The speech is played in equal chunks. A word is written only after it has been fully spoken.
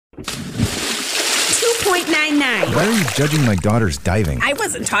2.99. Why are you judging my daughter's diving? I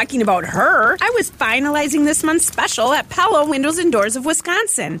wasn't talking about her. I was finalizing this month's special at Pella Windows and Doors of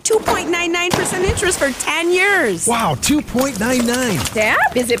Wisconsin. 2.99% interest for 10 years. Wow, 2.99. Yeah,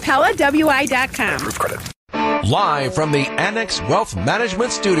 visit PellaWI.com. Proof credit. Live from the Annex Wealth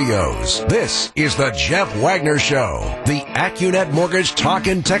Management Studios, this is the Jeff Wagner Show. The AccuNet Mortgage Talk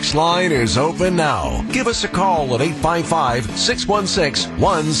and Text line is open now. Give us a call at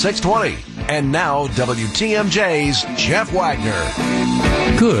 855-616-1620. And now, WTMJ's Jeff Wagner.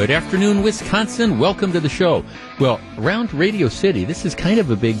 Good afternoon, Wisconsin. Welcome to the show. Well, around Radio City, this is kind of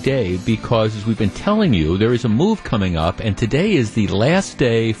a big day because, as we've been telling you, there is a move coming up, and today is the last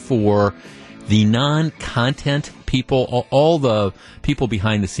day for the non-content people, all the people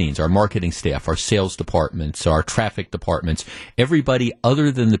behind the scenes, our marketing staff, our sales departments, our traffic departments, everybody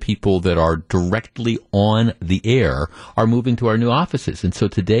other than the people that are directly on the air are moving to our new offices. And so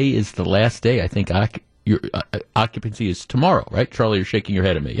today is the last day. I think your occupancy is tomorrow, right? Charlie, you're shaking your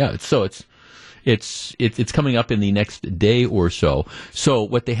head at me. Yeah, it's coming up in the next day or so. So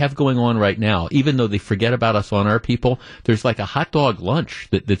what they have going on right now, even though they forget about us on our people, there's like a hot dog lunch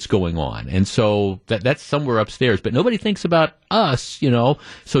that's going on. And so that's somewhere upstairs. But nobody thinks about us, you know.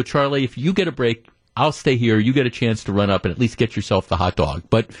 So, Charlie, if you get a break, I'll stay here. You get a chance to run up and at least get yourself the hot dog.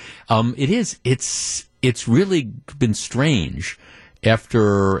 But it's really been strange.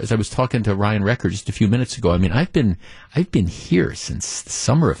 After, as I was talking to Ryan Recker just a few minutes ago, I mean, I've been here since the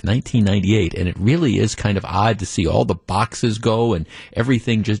summer of 1998, and it really is kind of odd to see all the boxes go and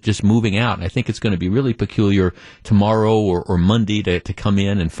everything just moving out. And I think it's going to be really peculiar tomorrow or Monday to come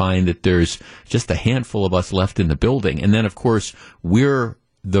in and find that there's just a handful of us left in the building. And then, of course,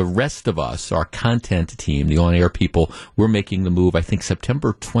 the rest of us, our content team, the on-air people, we're making the move. I think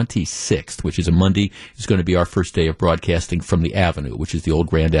September 26th, which is a Monday, is going to be our first day of broadcasting from the Avenue, which is the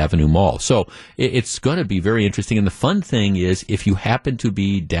old Grand Avenue Mall. So it's going to be very interesting. And the fun thing is, if you happen to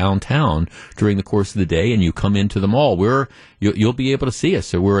be downtown during the course of the day and you come into the mall, you'll be able to see us.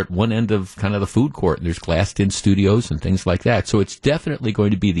 So we're at one end of kind of the food court, and there's glassed-in studios and things like that. So it's definitely going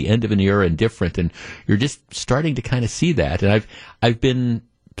to be the end of an era and different. And you're just starting to kind of see that. And I've been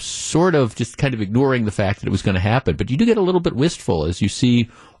sort of just kind of ignoring the fact that it was going to happen. But you do get a little bit wistful as you see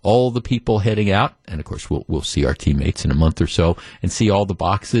all the people heading out. And, of course, we'll see our teammates in a month or so and see all the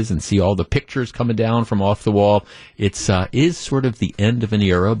boxes and see all the pictures coming down from off the wall. It is sort of the end of an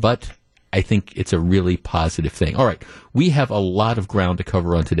era, but I think it's a really positive thing. All right, we have a lot of ground to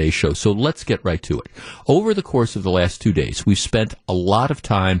cover on today's show, so let's get right to it. Over the course of the last 2 days, we've spent a lot of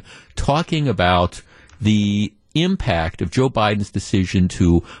time talking about the impact of Joe Biden's decision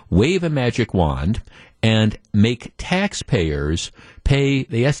to wave a magic wand and make taxpayers pay,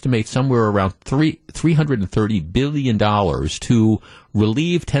 they estimate, somewhere around $330 billion to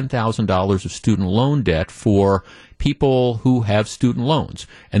relieve $10,000 of student loan debt for people who have student loans.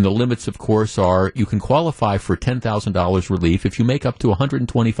 And the limits, of course, are you can qualify for $10,000 relief if you make up to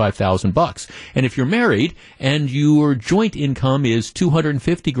 $125,000. And if you're married and your joint income is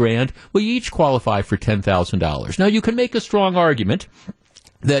 $250,000, well, you each qualify for $10,000. Now, you can make a strong argument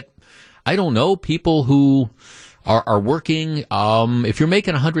that, I don't know, people who are working, if you're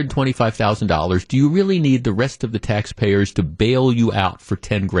making $125,000, do you really need the rest of the taxpayers to bail you out for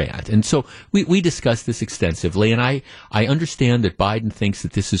 $10,000? And so we discussed this extensively, and I understand that Biden thinks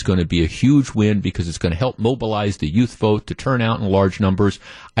that this is going to be a huge win because it's going to help mobilize the youth vote to turn out in large numbers.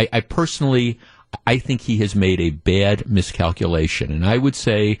 I personally think he has made a bad miscalculation. And I would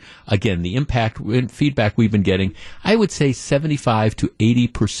say, again, the impact and feedback we've been getting, I would say 75 to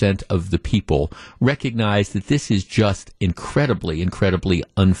 80% of the people recognize that this is just incredibly, incredibly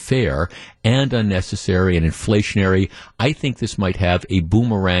unfair and unnecessary and inflationary. I think this might have a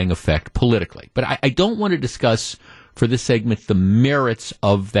boomerang effect politically. But I don't want to discuss for this segment the merits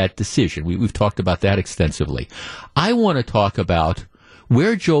of that decision. We've talked about that extensively. I want to talk about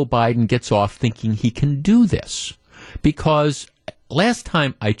where Joe Biden gets off thinking he can do this. Because last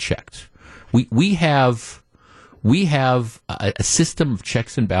time I checked, we have a system of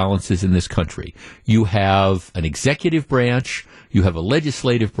checks and balances in this country. You have an executive branch, you have a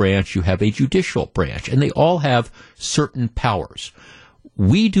legislative branch, you have a judicial branch, and they all have certain powers.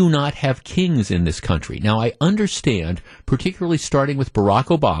 We do not have kings in this country. Now, I understand, particularly starting with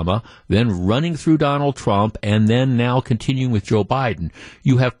Barack Obama, then running through Donald Trump, and then now continuing with Joe Biden,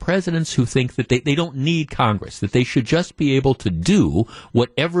 you have presidents who think that they don't need Congress, that they should just be able to do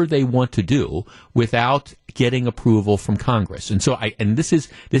whatever they want to do without getting approval from Congress. And so this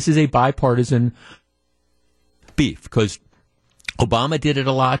is a bipartisan beef, because Obama did it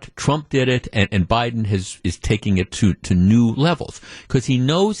a lot, Trump did it, and Biden is taking it to new levels because he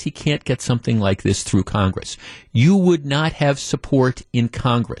knows he can't get something like this through Congress. You would not have support in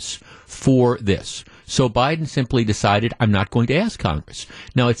Congress for this. So Biden simply decided, I'm not going to ask Congress.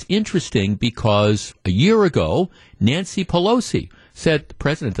 Now, it's interesting because a year ago, Nancy Pelosi said the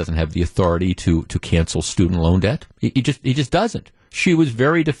president doesn't have the authority to cancel student loan debt. He just doesn't. She was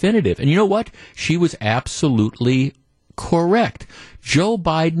very definitive. And you know what? She was absolutely correct. Joe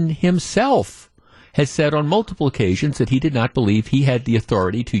Biden himself has said on multiple occasions that he did not believe he had the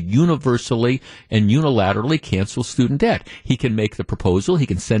authority to universally and unilaterally cancel student debt. He can make the proposal. He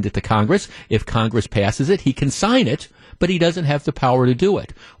can send it to Congress. If Congress passes it, he can sign it, but he doesn't have the power to do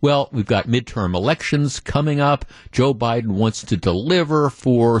it. Well, we've got midterm elections coming up. Joe Biden wants to deliver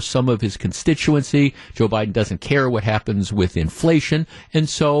for some of his constituency. Joe Biden doesn't care what happens with inflation, and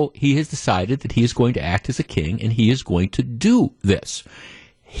so he has decided that he is going to act as a king, and he is going to do this.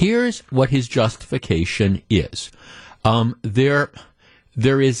 Here's what his justification is. There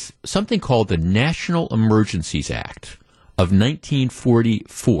is something called the National Emergencies Act of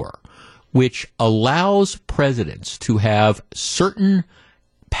 1944, which allows presidents to have certain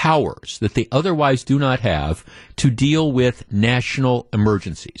powers that they otherwise do not have to deal with national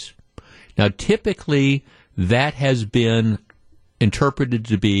emergencies. Now, typically, that has been interpreted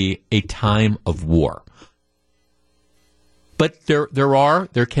to be a time of war. But there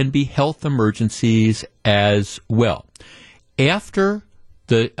can be health emergencies as well. After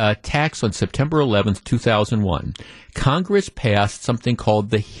the attacks on September 11th, 2001, Congress passed something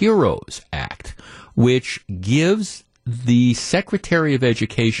called the HEROES Act, which gives the Secretary of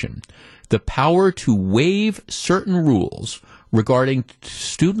Education the power to waive certain rules regarding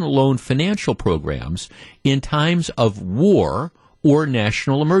student loan financial programs in times of war or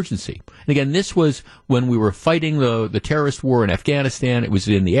national emergency. And again, this was when we were fighting the terrorist war in Afghanistan. It was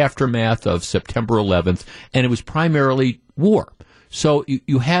in the aftermath of September 11th, and it was primarily war. So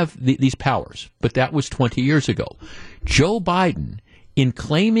you have these powers, but that was 20 years ago. Joe Biden, in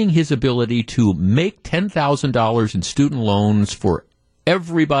claiming his ability to make $10,000 in student loans for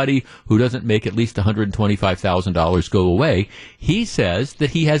everybody who doesn't make at least $125,000 go away, he says that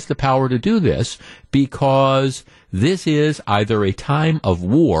he has the power to do this because this is either a time of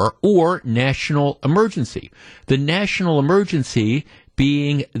war or national emergency. The national emergency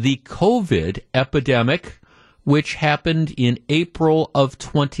being the COVID epidemic, which happened in April of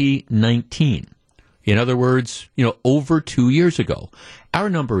 2019. In other words, over 2 years ago. Our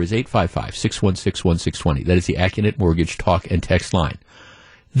number is 855-616-1620. That is the AccuNet Mortgage talk and text line.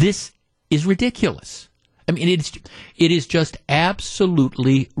 This is ridiculous. I mean, it is just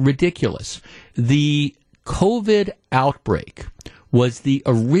absolutely ridiculous. The COVID outbreak was the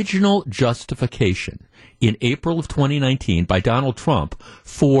original justification in April of 2019 by Donald Trump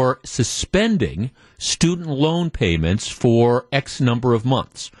for suspending student loan payments for X number of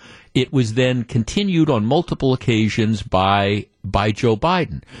months. It was then continued on multiple occasions by Joe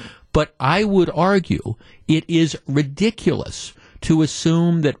Biden. But I would argue it is ridiculous to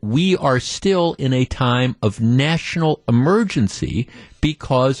assume that we are still in a time of national emergency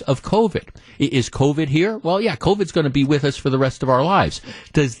because of COVID. Is COVID here? Well, yeah, COVID's going to be with us for the rest of our lives.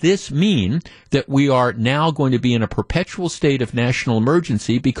 Does this mean that we are now going to be in a perpetual state of national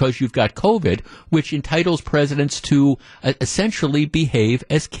emergency because you've got COVID, which entitles presidents to essentially behave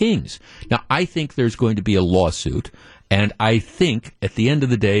as kings? Now, I think there's going to be a lawsuit. And I think at the end of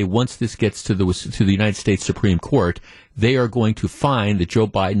the day, once this gets to the United States Supreme Court, they are going to find that Joe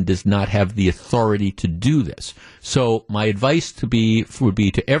Biden does not have the authority to do this. So my advice would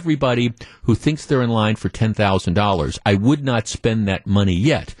be to everybody who thinks they're in line for $10,000, I would not spend that money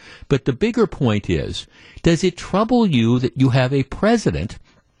yet. But the bigger point is, does it trouble you that you have a president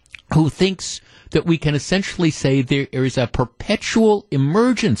who thinks that we can essentially say there is a perpetual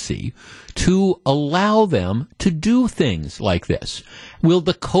emergency to allow them to do things like this? Will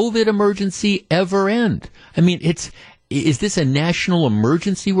the COVID emergency ever end? I mean, is this a national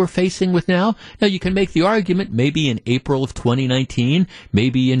emergency we're facing with now? Now, you can make the argument maybe in April of 2019,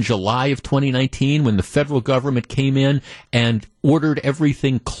 maybe in July of 2019 when the federal government came in and ordered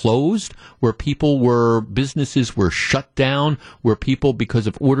everything closed, where businesses were shut down, where people, because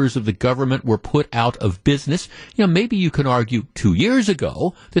of orders of the government, were put out of business. Maybe you can argue 2 years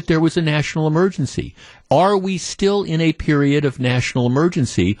ago that there was a national emergency. Are we still in a period of national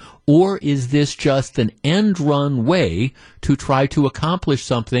emergency, or is this just an end-run way to try to accomplish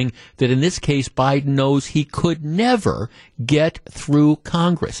something that, in this case, Biden knows he could never get through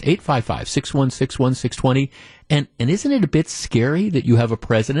Congress? 855-616-1620. And isn't it a bit scary that you have a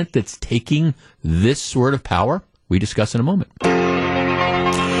president that's taking this sort of power? We discuss in a moment.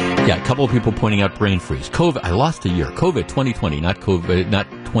 Yeah, a couple of people pointing out brain freeze. COVID, I lost a year. COVID 2020, not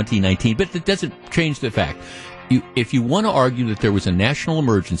 2019, but it doesn't change the fact. If you want to argue that there was a national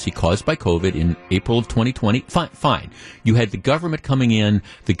emergency caused by COVID in April of 2020, fine. You had the government coming in,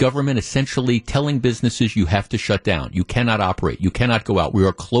 the government essentially telling businesses you have to shut down. You cannot operate. You cannot go out. We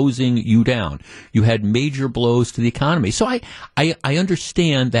are closing you down. You had major blows to the economy. So I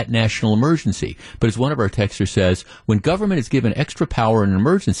understand that national emergency. But as one of our texters says, when government is given extra power in an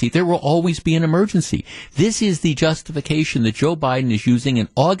emergency, there will always be an emergency. This is the justification that Joe Biden is using in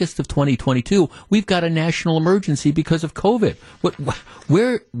August of 2022. We've got a national emergency because of COVID.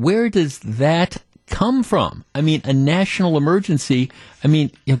 Where does that come from? I mean, a national emergency. I mean,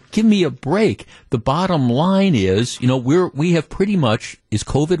 give me a break. The bottom line is, we have pretty much, is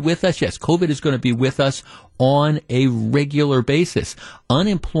COVID with us? Yes, COVID is going to be with us on a regular basis.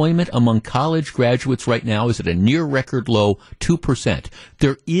 Unemployment among college graduates right now is at a near record low 2%.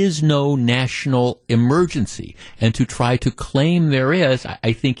 There is no national emergency. And to try to claim there is,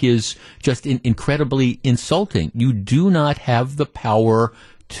 I think is just incredibly insulting. You do not have the power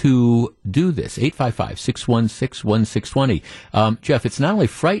to do this. 855-616-1620. Jeff, it's not only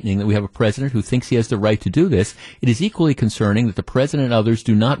frightening that we have a president who thinks he has the right to do this, it is equally concerning that the president and others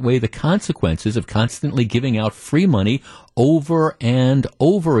do not weigh the consequences of constantly giving out free money over and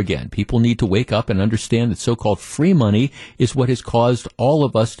over again. People need to wake up and understand that so-called free money is what has caused all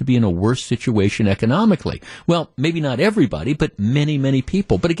of us to be in a worse situation economically. Well, maybe not everybody, but many, many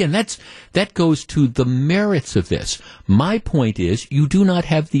people. But again, that goes to the merits of this. My point is, you do not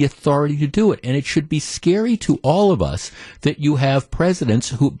have the authority to do it, and it should be scary to all of us that you have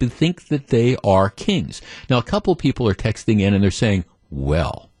presidents who think that they are kings. Now, a couple people are texting in and they're saying,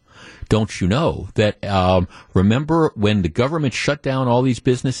 well, don't you know that, remember when the government shut down all these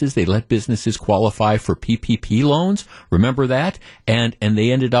businesses, they let businesses qualify for PPP loans? Remember that? And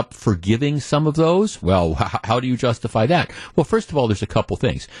they ended up forgiving some of those? Well, how do you justify that? Well, first of all, there's a couple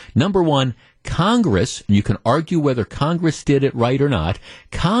things. Number one, Congress, and you can argue whether Congress did it right or not,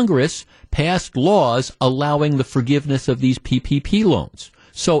 Congress passed laws allowing the forgiveness of these PPP loans.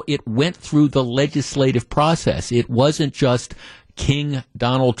 So it went through the legislative process. It wasn't just King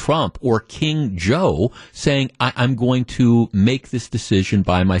Donald Trump or King Joe saying, I'm going to make this decision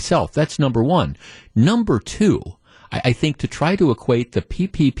by myself. That's number one. Number two, I think to try to equate the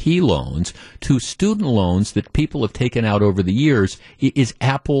PPP loans to student loans that people have taken out over the years is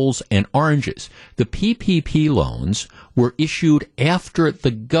apples and oranges. The PPP loans were issued after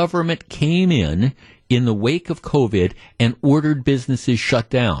the government came in the wake of COVID and ordered businesses shut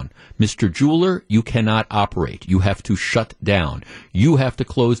down. Mr. Jeweler, you cannot operate. You have to shut down. You have to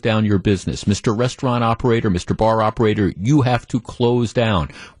close down your business. Mr. Restaurant operator, Mr. Bar operator, you have to close down.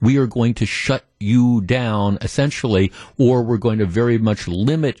 We are going to shut you down, essentially, or we're going to very much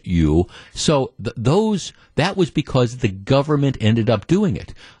limit you. So that was because the government ended up doing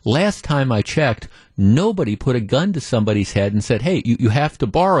it. Last time I checked, nobody put a gun to somebody's head and said, hey, you have to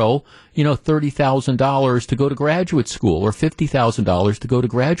borrow, $30,000 to go to graduate school or $50,000 to go to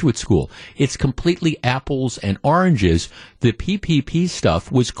graduate school. It's completely apples and oranges. The PPP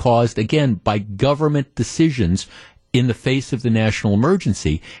stuff was caused, again, by government decisions in the face of the national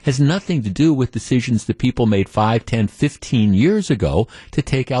emergency. Has nothing to do with decisions that people made 5, 10, 15 years ago to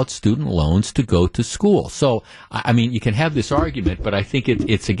take out student loans to go to school. So, I mean, you can have this argument, but I think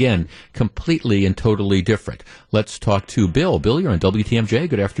it's again, completely and totally different. Let's talk to Bill. Bill, you're on WTMJ.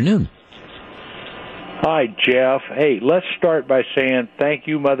 Good afternoon. Hi, Jeff. Hey, let's start by saying thank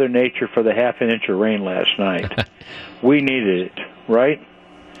you, Mother Nature, for the half an inch of rain last night. We needed it, right?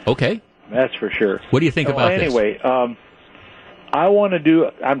 Okay. That's for sure. What do you think about this? Anyway, I'm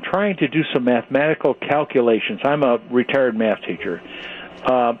trying to do some mathematical calculations. I'm a retired math teacher.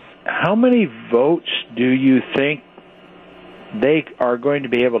 How many votes do you think they are going to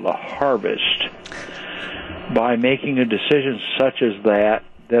be able to harvest by making a decision such as that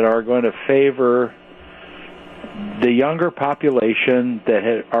are going to favor the younger population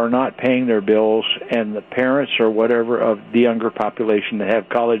that are not paying their bills and the parents or whatever of the younger population that have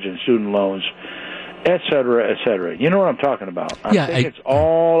college and student loans, et cetera, et cetera? You know what I'm talking about. I think it's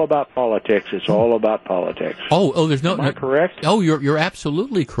all about politics. It's all about politics. Oh, there's no. Am I correct? Oh, you're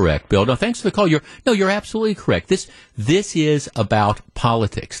absolutely correct, Bill. No, thanks for the call. You're absolutely correct. This is about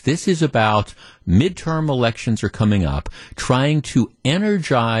politics. This is about midterm elections are coming up, trying to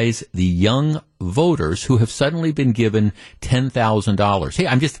energize the young voters who have suddenly been given $10,000. Hey,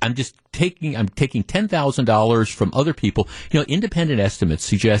 I'm taking $10,000 from other people. Independent estimates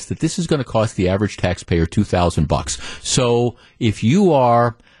suggest that this is going to cost the average taxpayer $2,000. So if you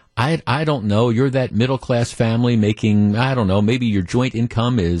are I don't know. You're that middle class family making, I don't know, maybe your joint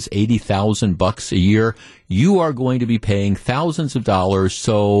income is $80,000 a year. You are going to be paying thousands of dollars.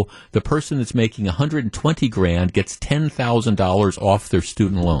 So the person that's making $120,000 gets $10,000 off their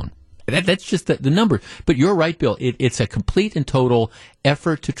student loan. That's just the number. But you're right, Bill. It's a complete and total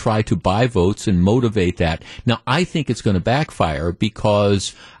effort to try to buy votes and motivate that. Now, I think it's going to backfire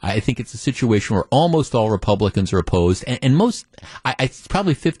because I think it's a situation where almost all Republicans are opposed, and it's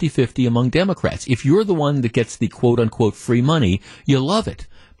probably 50-50 among Democrats. If you're the one that gets the quote-unquote free money, you love it.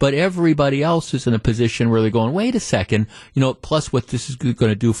 But everybody else is in a position where they're going, wait a second, plus what this is going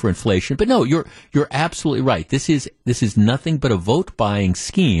to do for inflation. But no, you're absolutely right. This is nothing but a vote buying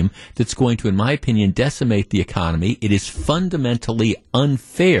scheme that's going to, in my opinion, decimate the economy. It is fundamentally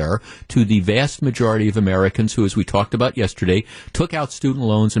unfair to the vast majority of Americans who, as we talked about yesterday, took out student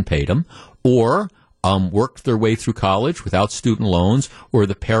loans and paid them, or worked their way through college without student loans, or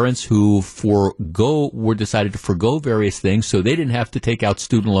the parents who decided to forgo various things so they didn't have to take out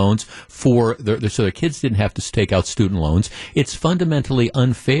student loans so their kids didn't have to take out student loans. It's fundamentally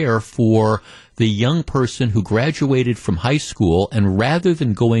unfair for the young person who graduated from high school and rather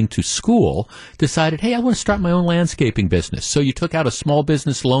than going to school decided, hey, I want to start my own landscaping business. So you took out a small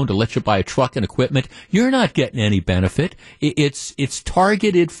business loan to let you buy a truck and equipment. You're not getting any benefit. It's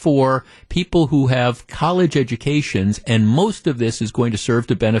targeted for people who have college educations, and most of this is going to serve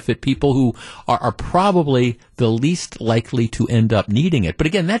to benefit people who are probably the least likely to end up needing it. But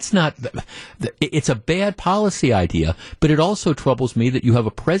again, that's not, it's a bad policy idea, but it also troubles me that you have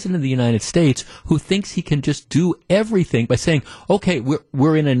a president of the United States who thinks he can just do everything by saying, okay,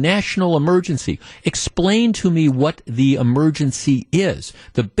 we're in a national emergency. Explain to me what the emergency is.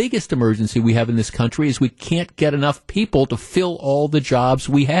 The biggest emergency we have in this country is we can't get enough people to fill all the jobs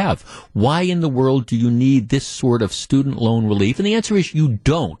we have. Why in the world do you need this sort of student loan relief? And the answer is you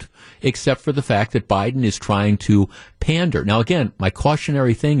don't, except for the fact that Biden is trying to pander. Now, again, my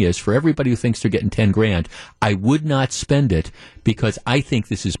cautionary thing is for everybody who thinks they're getting $10,000, I would not spend it because I think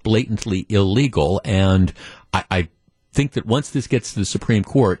this is blatantly illegal, and I think that once this gets to the Supreme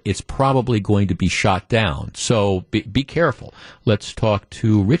Court, it's probably going to be shot down. So be careful. Let's talk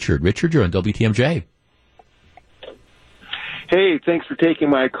to Richard. Richard, you're on WTMJ. Hey, thanks for taking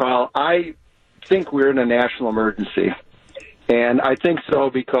my call. I think we're in a national emergency. And I think so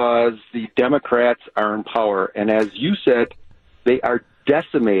because the Democrats are in power. And as you said, they are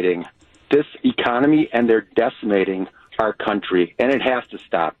decimating this economy and they're decimating our country. And it has to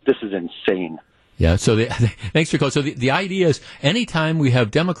stop. This is insane. Yeah, so thanks for calling. So the idea is anytime we have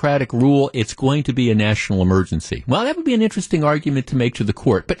Democratic rule, it's going to be a national emergency. Well, that would be an interesting argument to make to the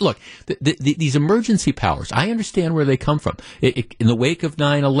court. But look, these emergency powers, I understand where they come from. In the wake of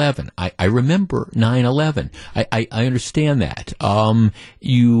 9/11, I remember 9/11. I understand that.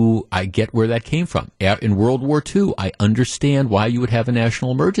 I get where that came from. In World War II, I understand why you would have a national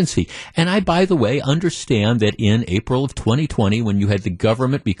emergency. And I, by the way, understand that in April of 2020, when you had the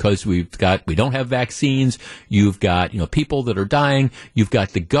government, because we don't have vaccines, you've got people that are dying, you've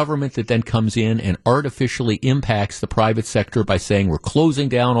got the government that then comes in and artificially impacts the private sector by saying we're closing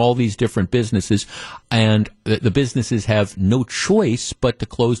down all these different businesses, and the businesses have no choice but to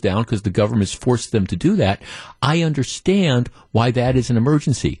close down because the government has forced them to do that. I understand why that is an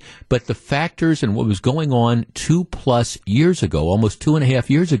emergency, but the factors and what was going on 2+ years ago, almost 2.5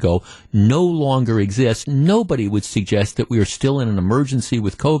 years ago, no longer exist. Nobody would suggest that we are still in an emergency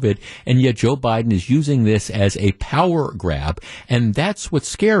with COVID, and yet Joe Biden is using this as a power grab, and that's what's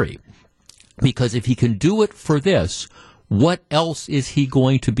scary. Because if he can do it for this, what else is he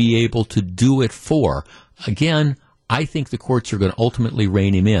going to be able to do it for? Again, I think the courts are going to ultimately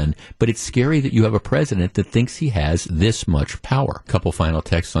rein him in, but it's scary that you have a president that thinks he has this much power. Couple final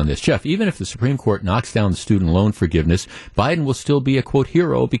texts on this. Jeff, even if the Supreme Court knocks down the student loan forgiveness, Biden will still be a, quote,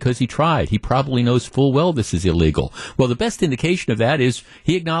 hero because he tried. He probably knows full well this is illegal. Well, the best indication of that is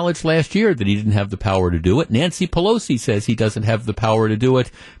he acknowledged last year that he didn't have the power to do it. Nancy Pelosi says he doesn't have the power to do it,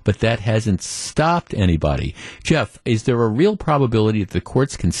 but that hasn't stopped anybody. Jeff, is there a real probability that the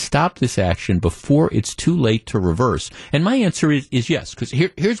courts can stop this action before it's too late to reverse? And my answer is yes, because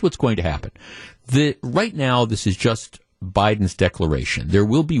here's what's going to happen. Right now, this is just Biden's declaration. There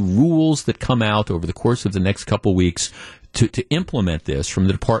will be rules that come out over the course of the next couple weeks to implement this from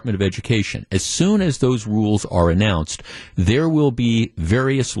the Department of Education. As soon as those rules are announced, there will be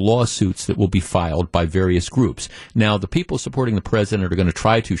various lawsuits that will be filed by various groups. Now, the people supporting the president are going to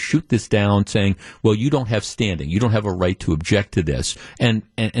try to shoot this down, saying, well, you don't have standing. You don't have a right to object to this. And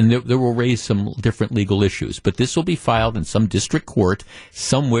there will raise some different legal issues. But this will be filed in some district court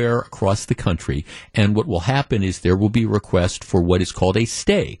somewhere across the country. And what will happen is there will be a request for what is called a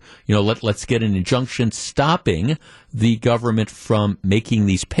stay. Let's get an injunction stopping the government from making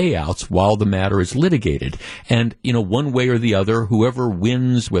these payouts while the matter is litigated. And, one way or the other, whoever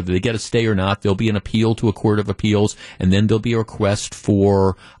wins, whether they get a stay or not, there'll be an appeal to a court of appeals, and then there'll be a request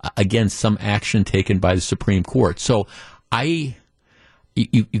for, again, some action taken by the Supreme Court. So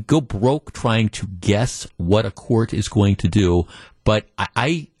you go broke trying to guess what a court is going to do, but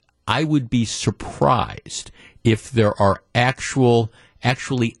I would be surprised if there are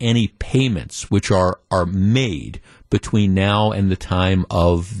actually any payments which are made between now and the time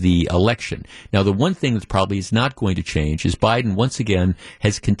of the election. Now, the one thing that probably is not going to change is Biden, once again,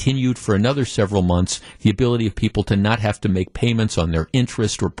 has continued for another several months the ability of people to not have to make payments on their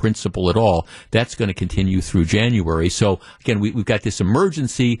interest or principal at all. That's going to continue through January. So, again, we've got this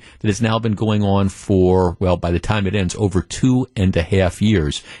emergency that has now been going on for, well, by the time it ends, over 2.5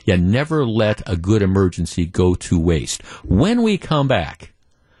 years. Yeah, never let a good emergency go to waste. When we come back,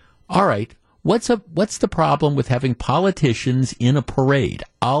 all right, what's the problem with having politicians in a parade?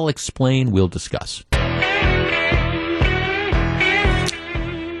 I'll explain. We'll discuss.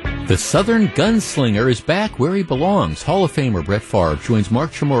 The Southern Gunslinger is back where he belongs. Hall of Famer Brett Favre joins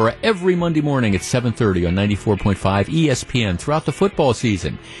Mark Chmura every Monday morning at 7:30 on 94.5 ESPN throughout the football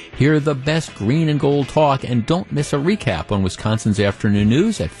season. Hear the best green and gold talk, and don't miss a recap on Wisconsin's afternoon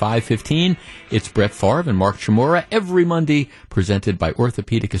news at 5:15. It's Brett Favre and Mark Chmura every Monday, presented by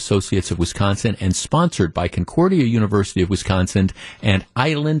Orthopedic Associates of Wisconsin and sponsored by Concordia University of Wisconsin and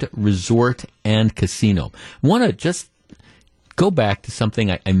Island Resort and Casino. Want to just go back to something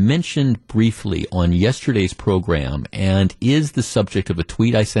I mentioned briefly on yesterday's program, and is the subject of a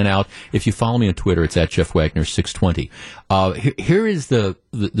tweet I sent out. If you follow me on Twitter, it's at Jeff Wagner 620. Here is the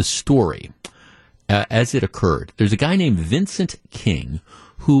story as it occurred. There's a guy named Vincent King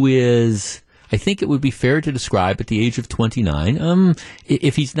who is, I think it would be fair to describe, at the age of 29.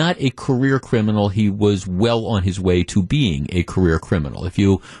 If he's not a career criminal, he was well on his way to being a career criminal. If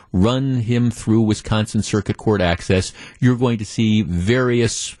you run him through Wisconsin Circuit Court access, you're going to see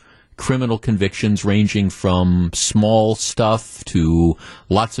various criminal convictions ranging from small stuff to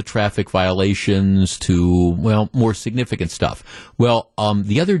lots of traffic violations to, well, more significant stuff. Well,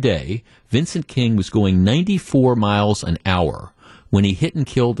 the other day, Vincent King was going 94 miles an hour when he hit and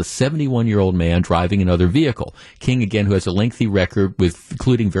killed a 71-year-old man driving another vehicle. King, again, who has a lengthy record with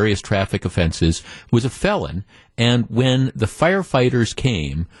including various traffic offenses, was a felon. And when the firefighters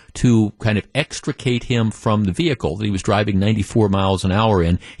came to kind of extricate him from the vehicle that he was driving 94 miles an hour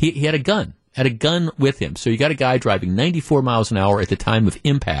in, he had a gun. Had a gun with him. So you got a guy driving 94 miles an hour at the time of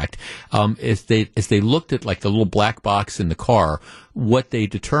impact. As they looked at like the little black box in the car, what they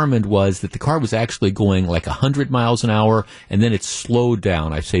determined was that the car was actually going like 100 miles an hour, and then it slowed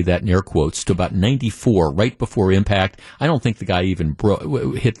down, I say that in air quotes, to about 94 right before impact. I don't think the guy even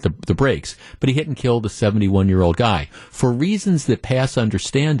hit the brakes, but he hit and killed a 71-year-old guy. For reasons that pass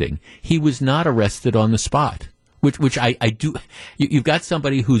understanding, he was not arrested on the spot. Which I do. You've got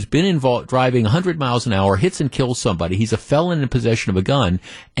somebody who's been involved driving 100 miles an hour, hits and kills somebody. He's a felon in possession of a gun,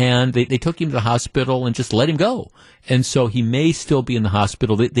 and they took him to the hospital and just let him go. And so he may still be in the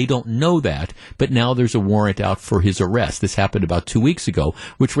hospital. They don't know that, but now there's a warrant out for his arrest. This happened about 2 weeks ago,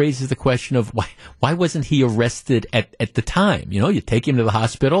 which raises the question of why wasn't he arrested at the time? You take him to the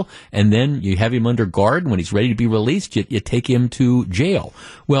hospital, and then you have him under guard, and when he's ready to be released, you take him to jail.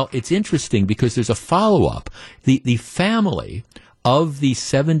 Well, it's interesting because there's a follow-up. The family of the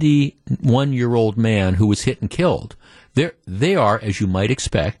 71-year-old man who was hit and killed, they are, as you might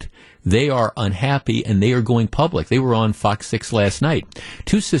expect, they are unhappy, and they are going public. They were on Fox 6 last night.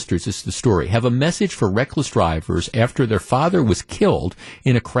 Two sisters, this is the story, have a message for reckless drivers after their father was killed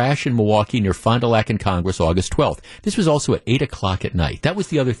in a crash in Milwaukee near Fond du Lac and Congress August 12th. This was also at 8 o'clock at night. That was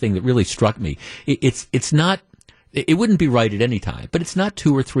the other thing that really struck me. It's not... It wouldn't be right at any time, but it's not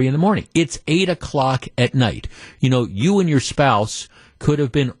 2 or 3 in the morning. It's 8 o'clock at night. You and your spouse could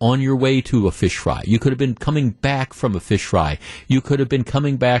have been on your way to a fish fry. You could have been coming back from a fish fry. You could have been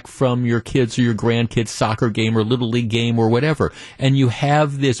coming back from your kids' or your grandkids' soccer game or little league game or whatever. And you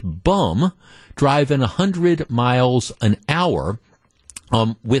have this bum driving 100 miles an hour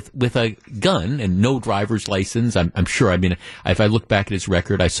with a gun and no driver's license. I'm sure. I mean, if I look back at his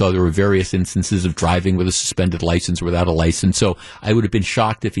record, I saw there were various instances of driving with a suspended license or without a license. So I would have been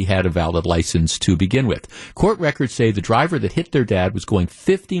shocked if he had a valid license to begin with. Court records say the driver that hit their dad was going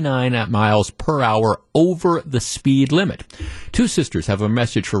 59 miles per hour over the speed limit. Two sisters have a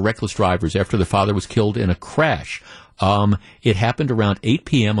message for reckless drivers after the father was killed in a crash. It happened around 8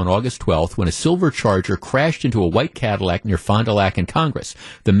 p.m. on August 12th when a silver Charger crashed into a white Cadillac near Fond du Lac and Congress.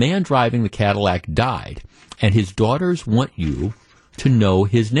 The man driving the Cadillac died, and his daughters want you to know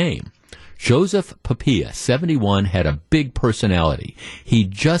his name. Joseph Papilla, 71, had a big personality. He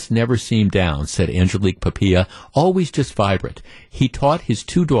just never seemed down, said Angelique Papilla, always just vibrant. He taught his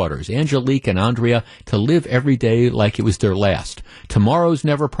two daughters, Angelique and Andrea, to live every day like it was their last. Tomorrow's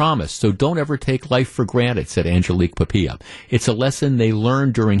never promised, so don't ever take life for granted, said Angelique Papilla. It's a lesson they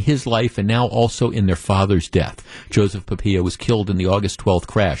learned during his life and now also in their father's death. Joseph Papilla was killed in the August 12th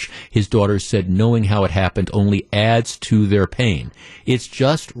crash. His daughters said knowing how it happened only adds to their pain. It's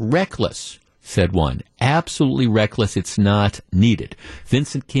just reckless, said one. Absolutely reckless. It's not needed.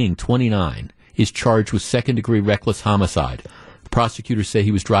 Vincent King, 29, is charged with second-degree reckless homicide. Prosecutors say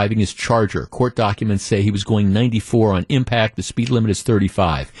he was driving his Charger. Court documents say he was going 94 on impact. The speed limit is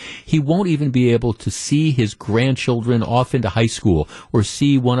 35. He won't even be able to see his grandchildren off into high school or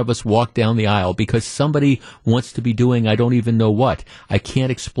see one of us walk down the aisle because somebody wants to be doing I don't even know what. I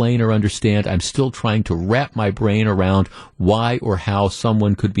can't explain or understand. I'm still trying to wrap my brain around why or how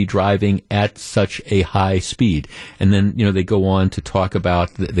someone could be driving at such a high speed. And then, they go on to talk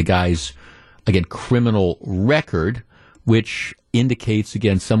about the guy's, again, criminal record, which indicates,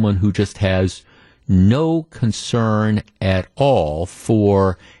 again, someone who just has no concern at all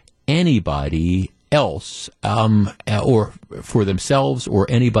for anybody else, or for themselves or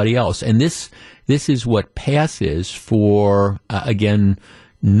anybody else. And this is what passes for, again,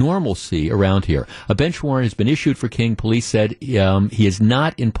 normalcy around here. A bench warrant has been issued for King. Police said he is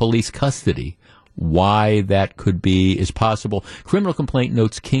not in police custody. Why that could be is possible. Criminal complaint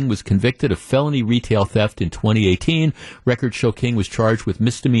notes King was convicted of felony retail theft in 2018. Records show King was charged with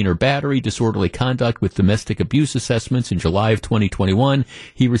misdemeanor battery, disorderly conduct with domestic abuse assessments in July of 2021.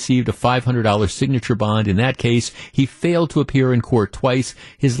 He received a $500 signature bond in that case. He failed to appear in court twice.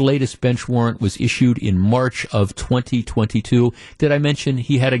 His latest bench warrant was issued in March of 2022. Did I mention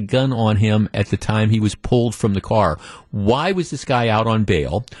he had a gun on him at the time he was pulled from the car? Why was this guy out on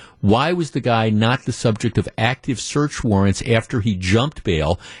bail? Why was the guy not the subject of active search warrants after he jumped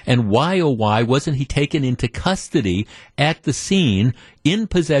bail? And why, oh why, wasn't he taken into custody at the scene in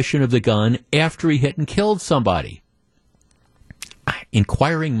possession of the gun after he hit and killed somebody?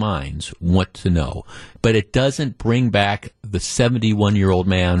 Inquiring minds want to know, but it doesn't bring back the 71-year-old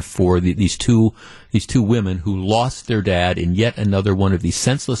man for these two women who lost their dad in yet another one of these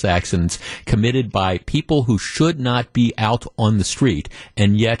senseless accidents committed by people who should not be out on the street,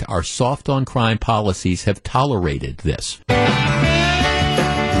 and yet our soft on crime policies have tolerated this.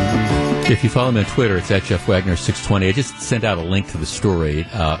 If you follow me on Twitter, it's at Jeff Wagner 620. I just sent out a link to the story.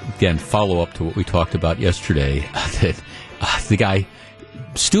 Again, follow up to what we talked about yesterday. That the guy,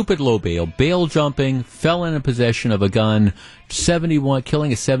 stupid low bail jumping, fell into possession of a gun, killing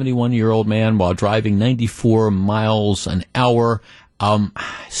a 71-year-old man while driving 94 miles an hour.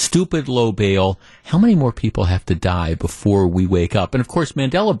 Stupid low bail. How many more people have to die before we wake up? And of course,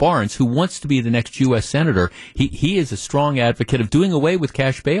 Mandela Barnes, who wants to be the next U.S. Senator, he is a strong advocate of doing away with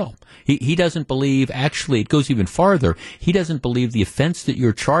cash bail. He doesn't believe, actually, it goes even farther. He doesn't believe the offense that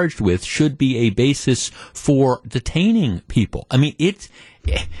you're charged with should be a basis for detaining people. I mean, it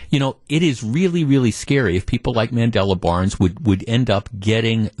is really, really scary if people like Mandela Barnes would end up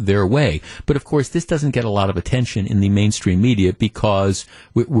getting their way. But of course, this doesn't get a lot of attention in the mainstream media because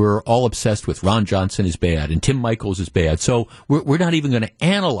we're all obsessed with Ron Johnson is bad and Tim Michaels is bad. So we're not even going to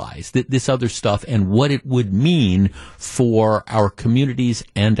analyze this other stuff and what it would mean for our communities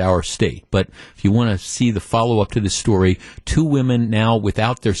and our state. But if you want to see the follow-up to this story, two women now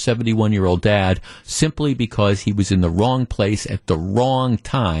without their 71-year-old dad simply because he was in the wrong place at the wrong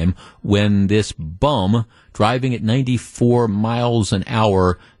time when this bum driving at 94 miles an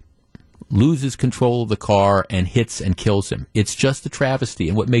hour loses control of the car and hits and kills him. It's just a travesty.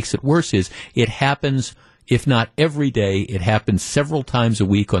 And what makes it worse is it happens, if not every day, it happens several times a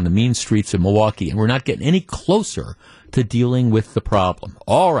week on the mean streets of Milwaukee. And we're not getting any closer to dealing with the problem.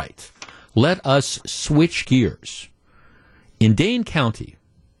 All right. Let us switch gears. In Dane County,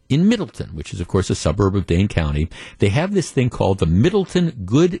 in Middleton, which is, of course, a suburb of Dane County, they have this thing called the Middleton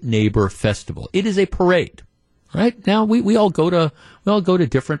Good Neighbor Festival. It is a parade. Right now, we all go to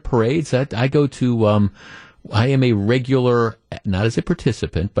different parades. I go to I am a regular, not as a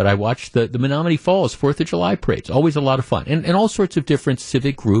participant, but I watch the Menominee Falls 4th of July parades. Always a lot of fun. And all sorts of different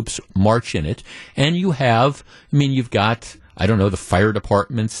civic groups march in it. And you've got, I don't know, the fire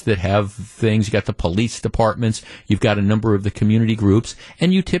departments that have things. You got the police departments. You've got a number of the community groups.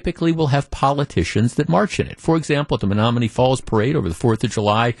 And you typically will have politicians that march in it. For example, at the Menominee Falls parade over the 4th of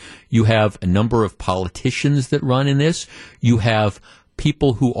July, you have a number of politicians that run in this. You have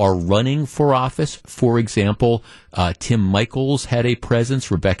people who are running for office. For example, Tim Michaels had a presence.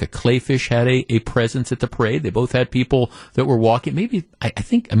 Rebecca Clayfish had a presence at the parade. They both had people that were walking. Maybe,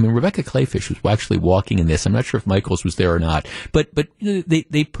 Rebecca Clayfish was actually walking in this. I'm not sure if Michaels was there or not. But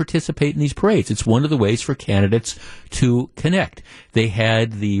they participate in these parades. It's one of the ways for candidates to connect. They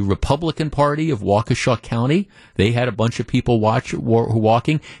had the Republican Party of Waukesha County. They had a bunch of people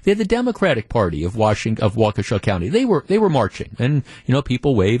walking. They had the Democratic Party of Waukesha County. They were marching, and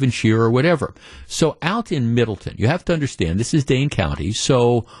people wave and cheer or whatever. So out in Middleton, you have to understand this is Dane County,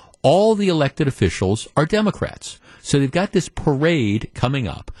 so all the elected officials are Democrats. So they've got this parade coming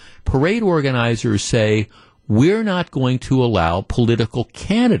up. Parade organizers say, we're not going to allow political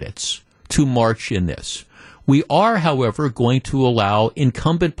candidates to march in this. We are, however, going to allow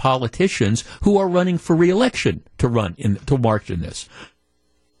incumbent politicians who are running for re-election to march in this.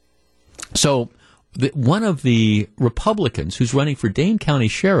 So one of the Republicans who's running for Dane County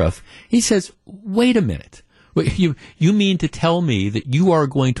Sheriff, he says, wait a minute. You mean to tell me that you are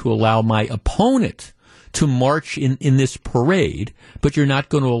going to allow my opponent to march in this parade, but you're not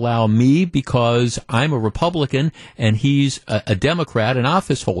going to allow me because I'm a Republican and he's a Democrat, an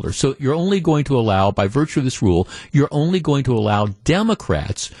office holder. So you're only going to allow, by virtue of this rule, you're only going to allow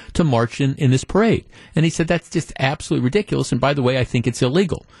Democrats to march in this parade. And he said that's just absolutely ridiculous. And by the way, I think it's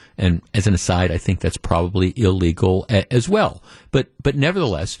illegal. And as an aside, I think that's probably illegal as well. But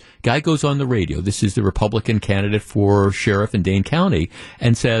nevertheless, guy goes on the radio. This is the Republican candidate for sheriff in Dane County,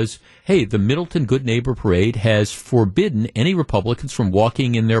 and says, hey, the Middleton Good Neighbor Parade has forbidden any Republicans from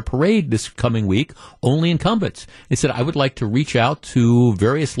walking in their parade this coming week, only incumbents. They said, I would like to reach out to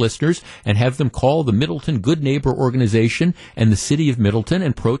various listeners and have them call the Middleton Good Neighbor Organization and the city of Middleton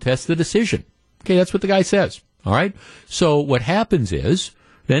and protest the decision. Okay, that's what the guy says. All right? So what happens is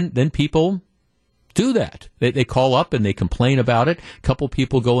then people do that. They call up and they complain about it. A couple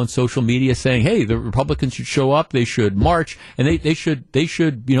people go on social media saying, hey, the Republicans should show up, they should march, and they should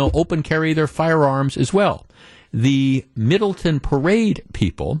open carry their firearms as well. The Middleton parade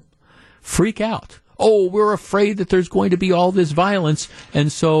people freak out. Oh, we're afraid that there's going to be all this violence.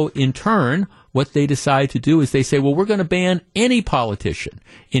 And so in turn, what they decide to do is they say, well, we're going to ban any politician,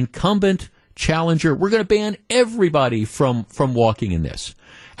 incumbent, challenger. We're going to ban everybody from walking in this.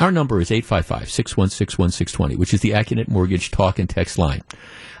 Our number is 855-616-1620, which is the AccuNet Mortgage talk and text line.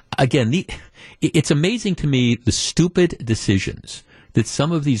 Again, it's amazing to me the stupid decisions that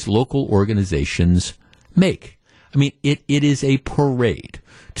some of these local organizations make. I mean, it is a parade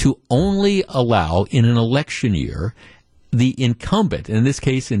to only allow in an election year the incumbent, and in this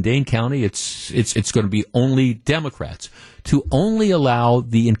case in Dane County, it's going to be only Democrats, to only allow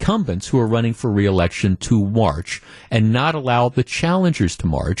the incumbents who are running for re-election to march and not allow the challengers to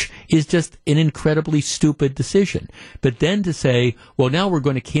march is just an incredibly stupid decision. But then to say, well, now we're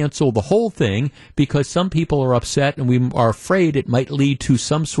going to cancel the whole thing because some people are upset and we are afraid it might lead to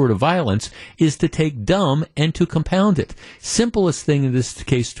some sort of violence is to take dumb and to compound it. Simplest thing in this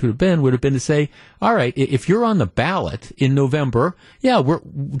case would have been to say, all right, if you're on the ballot in November, yeah, we're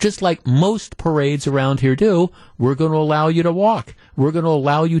just like most parades around here do, we're going to allow you to walk. We're going to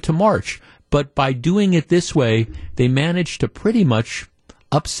allow you to march. But by doing it this way, they managed to pretty much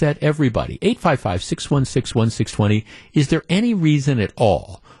upset everybody. 855-616-1620. Is there any reason at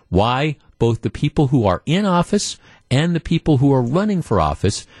all why both the people who are in office and the people who are running for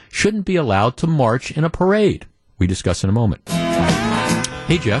office shouldn't be allowed to march in a parade? We discuss in a moment.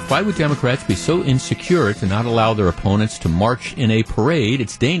 Hey, Jeff, why would Democrats be so insecure to not allow their opponents to march in a parade?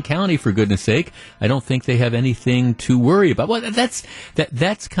 It's Dane County, for goodness sake. I don't think they have anything to worry about. Well, that's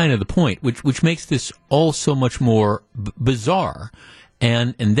kind of the point, which makes this all so much more bizarre.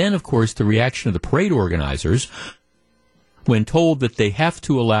 And then, of course, the reaction of the parade organizers when told that they have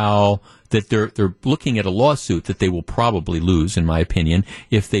to allow, that they're looking at a lawsuit that they will probably lose, in my opinion,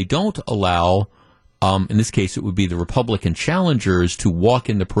 if they don't allow in this case it would be the Republican challengers, to walk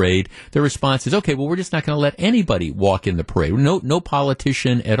in the parade, their response is, okay, well, we're just not going to let anybody walk in the parade. No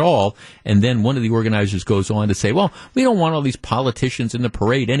politician at all. And then one of the organizers goes on to say, well, we don't want all these politicians in the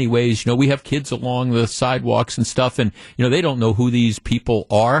parade anyways. We have kids along the sidewalks and stuff, and, they don't know who these people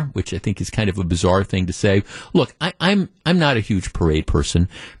are, which I think is kind of a bizarre thing to say. Look, I'm not a huge parade person,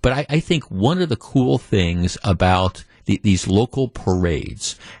 but I think one of the cool things about these local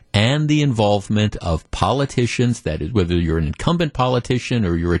parades and the involvement of politicians, that is, whether you're an incumbent politician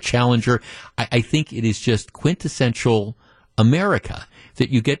or you're a challenger, I think it is just quintessential America that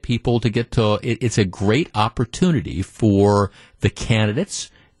you get people to it's a great opportunity for the candidates,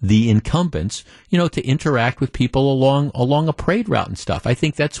 the incumbents, to interact with people along a parade route and stuff. I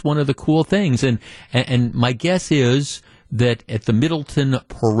think that's one of the cool things. And my guess is that at the Middleton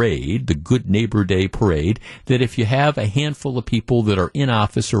Parade, the Good Neighbor Day Parade, that if you have a handful of people that are in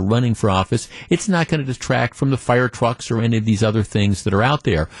office or running for office, it's not going to detract from the fire trucks or any of these other things that are out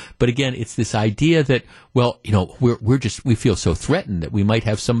there. But again, it's this idea that, well, we feel so threatened that we might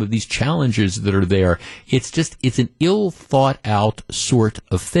have some of these challenges that are there. It's an ill thought out sort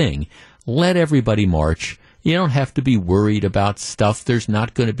of thing. Let everybody march. You don't have to be worried about stuff. There's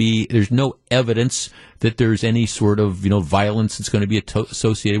no evidence that there's any sort of, violence that's going to be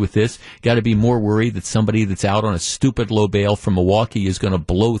associated with this. Got to be more worried that somebody that's out on a stupid low bail from Milwaukee is going to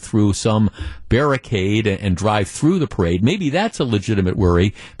blow through some barricade and drive through the parade. Maybe that's a legitimate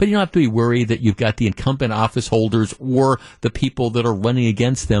worry, but you don't have to be worried that you've got the incumbent office holders or the people that are running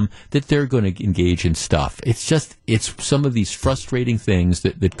against them, that they're going to engage in stuff. It's some of these frustrating things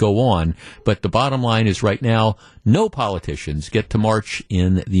that go on. But the bottom line is right now, no politicians get to march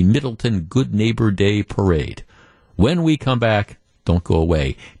in the Middleton Good Neighbor Day Parade. When we come back, don't go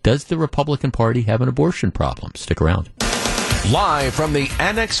away. Does the Republican Party have an abortion problem? Stick around. Live from the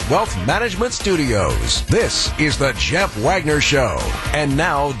Annex Wealth Management Studios, this is the Jeff Wagner Show. And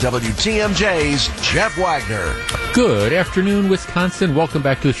now, WTMJ's Jeff Wagner. Good afternoon, Wisconsin. Welcome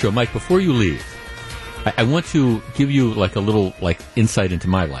back to the show. Mike, before you leave, I want to give you a little insight into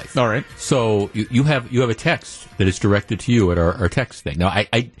my life. All right. So you have a text that is directed to you at our text thing. Now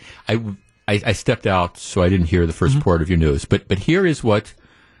I stepped out, so I didn't hear the first part of your news. But here is what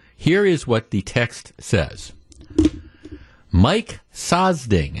the text says. Mike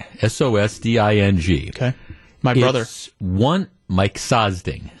Sosding, Sosding. Okay. My brother. Mike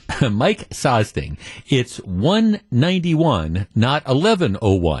Sosding. Mike Sosding. It's 191, not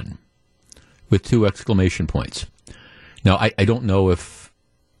 1101. With 2 exclamation points. Now, I don't know if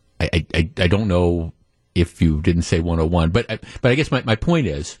I don't know if you didn't say 101, but I guess my point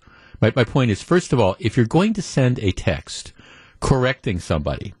is, first of all, if you're going to send a text correcting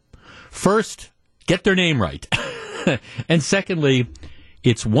somebody, first get their name right, and secondly,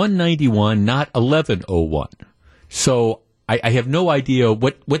 it's 191, not 1101. So I have no idea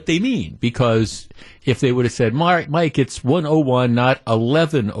what they mean, because if they would have said, Mike, it's 101, not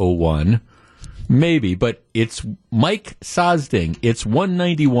 1101. Maybe, but it's Mike Sosding. It's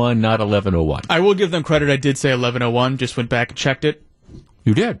 191, not 1101. I will give them credit. I did say 1101. Just went back and checked it.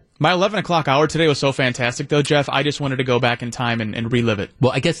 You did. My 11 o'clock hour today was so fantastic, though, Jeff. I just wanted to go back in time and relive it.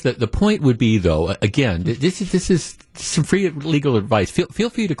 Well, I guess the point would be, though, again, this is some free legal advice. Feel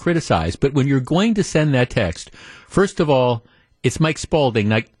free to criticize, but when you're going to send that text, first of all, it's Mike Spalding,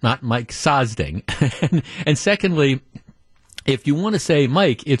 not Mike Sosding. And secondly, if you want to say,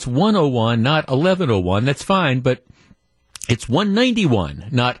 Mike, it's 101, not 1101, that's fine, but it's 191,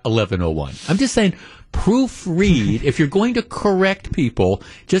 not 1101. I'm just saying, proofread. If you're going to correct people,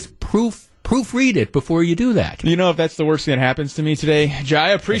 just proofread it before you do that. If that's the worst thing that happens to me today, Jay, I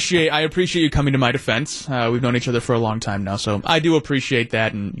appreciate you coming to my defense. We've known each other for a long time now, so I do appreciate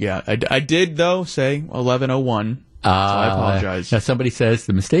that. And yeah, I did, though, say 1101. So I apologize. Now somebody says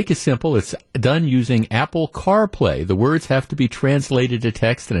the mistake is simple. It's done using Apple CarPlay. The words have to be translated to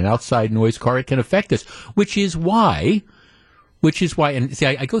text in an outside noise car. It can affect us, which is why, and see,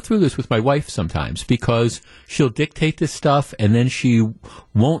 I go through this with my wife sometimes, because she'll dictate this stuff and then she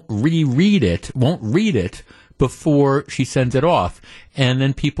won't read it before she sends it off. And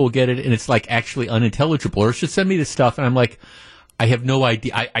then people get it and it's actually unintelligible. Or she'll send me this stuff and I'm like, I have no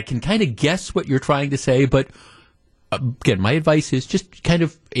idea. I can kind of guess what you're trying to say, but again, my advice is just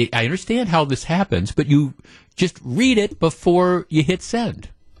I understand how this happens, but you just read it before you hit send.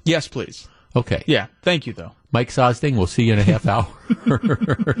 Yes, please. Okay. Yeah. Thank you, though. Mike Sosding, we'll see you in a half hour.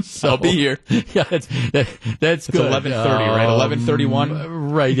 So, I'll be here. Yeah, that's good. It's 11:30, right?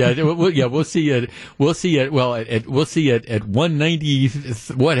 11:31. Right. Yeah. We'll see you. We'll see you at 190,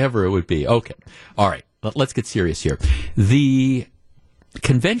 whatever it would be. Okay. All right. Let's get serious here. The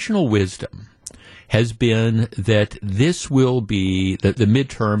conventional wisdom has been that this will be, that the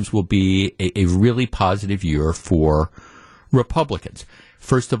midterms will be a really positive year for Republicans.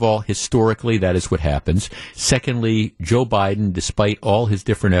 First of all, historically, that is what happens. Secondly, Joe Biden, despite all his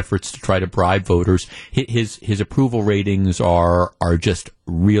different efforts to try to bribe voters, his approval ratings are just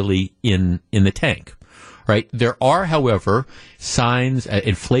really in the tank. Right. There are, however, signs.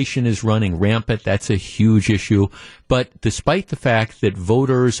 Inflation is running rampant. That's a huge issue. But despite the fact that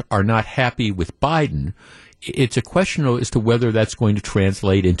voters are not happy with Biden, it's a question as to whether that's going to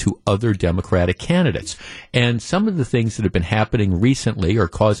translate into other Democratic candidates. And some of the things that have been happening recently are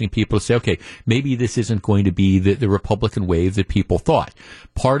causing people to say, okay, maybe this isn't going to be the Republican wave that people thought.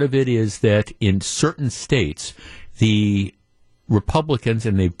 Part of it is that in certain states, the Republicans,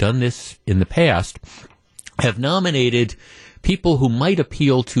 and they've done this in the past, have nominated people who might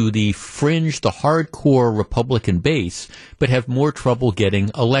appeal to the fringe, the hardcore Republican base, but have more trouble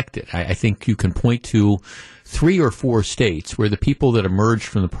getting elected. I think you can point to 3 or 4 states where the people that emerged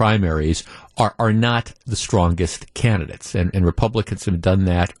from the primaries are not the strongest candidates, and Republicans have done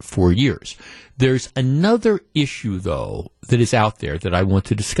that for years. There's another issue, though, that is out there that I want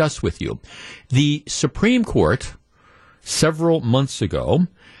to discuss with you. The Supreme Court, several months ago,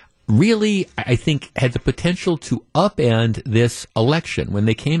 really, I think, had the potential to upend this election when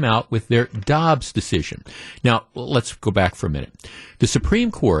they came out with their Dobbs decision. Now, let's go back for a minute. The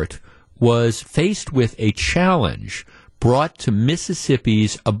Supreme Court was faced with a challenge brought to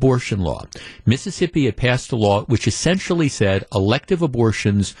Mississippi's abortion law. Mississippi had passed a law which essentially said elective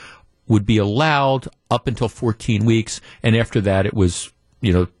abortions would be allowed up until 14 weeks, and after that it was,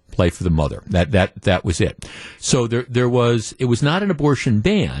 life of the mother. That was it. So it was not an abortion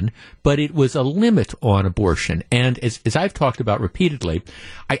ban, but it was a limit on abortion. And as I've talked about repeatedly,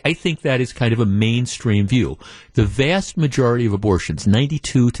 I think that is kind of a mainstream view. The vast majority of abortions,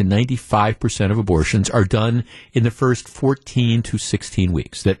 92 to 95% of abortions, are done in the first 14 to 16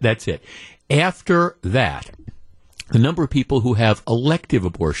 weeks. That's it. After that, the number of people who have elective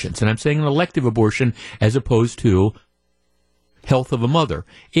abortions, and I'm saying an elective abortion as opposed to health of a mother,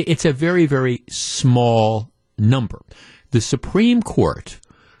 it's a very, very small number. The Supreme Court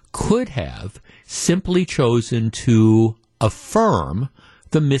could have simply chosen to affirm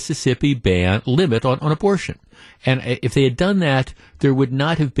the Mississippi ban limit on abortion. And if they had done that, there would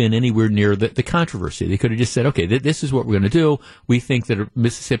not have been anywhere near the controversy. They could have just said, okay, this is what we're going to do. We think that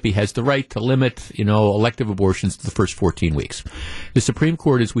Mississippi has the right to limit, elective abortions to the first 14 weeks. The Supreme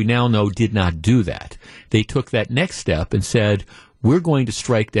Court, as we now know, did not do that. They took that next step and said, we're going to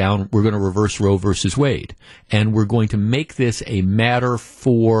strike down, we're going to reverse Roe versus Wade, and we're going to make this a matter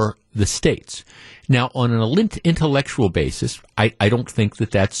for the states. Now, on an intellectual basis, I don't think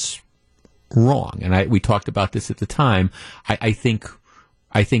that that's wrong. And we talked about this at the time. I think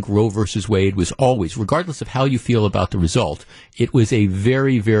Roe versus Wade was always, regardless of how you feel about the result, it was a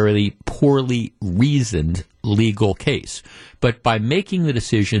very, very poorly reasoned legal case. But by making the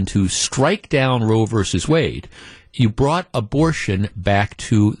decision to strike down Roe versus Wade, you brought abortion back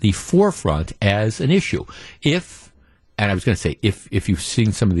to the forefront as an issue. And I was going to say, if you've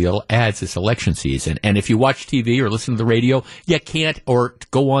seen some of the ads this election season, and if you watch TV or listen to the radio, you can't, or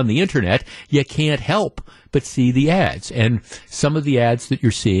go on the internet, you can't help but see the ads. And some of the ads that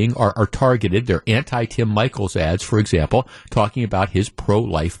you're seeing are targeted. They're anti-Tim Michaels ads, for example, talking about his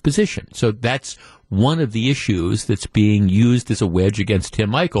pro-life position. So that's one of the issues that's being used as a wedge against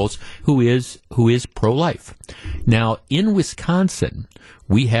Tim Michaels, who is pro-life. Now, in Wisconsin,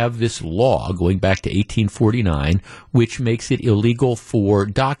 we have this law going back to 1849, which makes it illegal for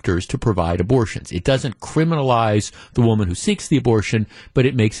doctors to provide abortions. It doesn't criminalize the woman who seeks the abortion, but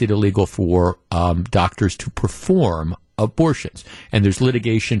it makes it illegal for doctors to perform abortions. And there's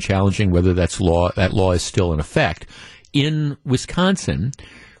litigation challenging whether that law is still in effect. In Wisconsin,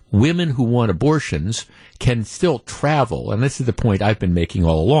 women who want abortions can still travel, and this is the point I've been making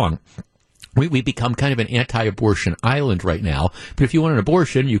all along. We become kind of an anti-abortion island right now, but if you want an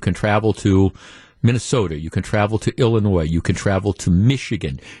abortion, you can travel to Minnesota, you can travel to Illinois, you can travel to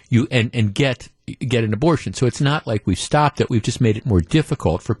Michigan, and get an abortion. So it's not like we've stopped it, we've just made it more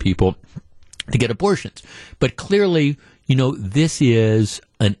difficult for people to get abortions. But clearly, this is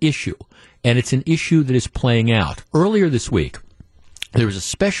an issue, and it's an issue that is playing out. Earlier this week, there was a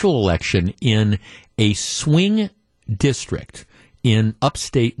special election in a swing district in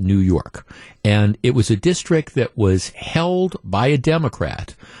upstate New York. And it was a district that was held by a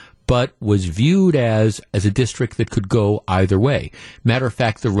Democrat, but was viewed as a district that could go either way. Matter of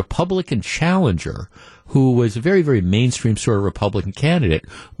fact, the Republican challenger, who was a very, very mainstream sort of Republican candidate,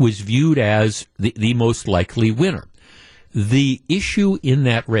 was viewed as the most likely winner. the issue in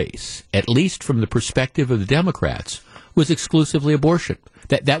that race, at least from the perspective of the Democrats, was exclusively abortion.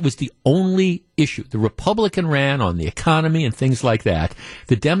 That was the only issue. The Republican ran on the economy and things like that.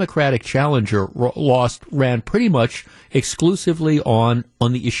 The Democratic challenger ran pretty much exclusively on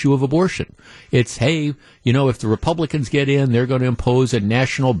the issue of abortion. It's, hey, if the Republicans get in, they're going to impose a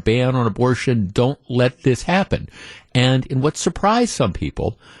national ban on abortion. Don't let this happen. And in what surprised some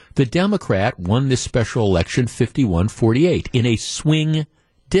people, the Democrat won this special election 51-48 in a swing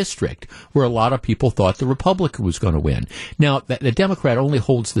district where a lot of people thought the Republican was going to win. Now, the Democrat only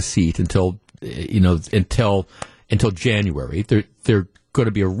holds the seat until January. They're going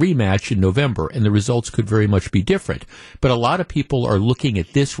to be a rematch in November, and the results could very much be different. But a lot of people are looking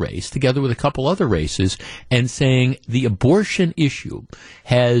at this race, together with a couple other races, and saying the abortion issue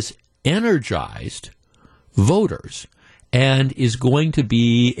has energized voters and is going to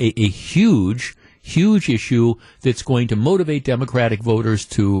be a huge issue that's going to motivate Democratic voters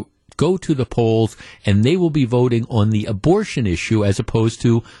to go to the polls, and they will be voting on the abortion issue as opposed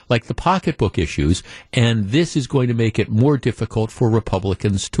to like the pocketbook issues, and this is going to make it more difficult for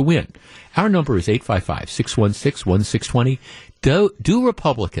Republicans to win. Our number is 855-616-1620. Do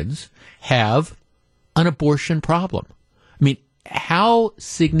Republicans have an abortion problem? I mean, how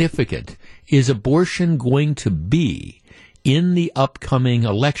significant is abortion going to be in the upcoming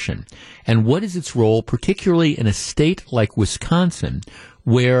election, and what is its role, particularly in a state like Wisconsin,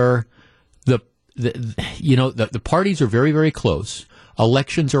 where the parties are very, very close.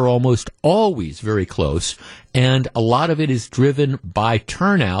 Elections are almost always very close, and a lot of it is driven by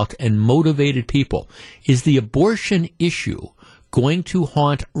turnout and motivated people. Is the abortion issue going to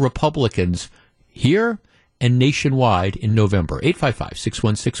haunt Republicans here and nationwide in November?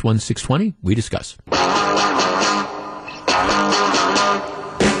 855-616-1620. We discuss.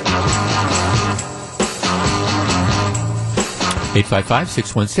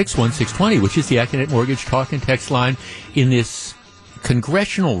 855-616-1620, which is the AccuNet Mortgage talk and text line in this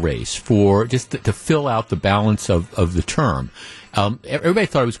congressional race for just to fill out the balance of the term. Everybody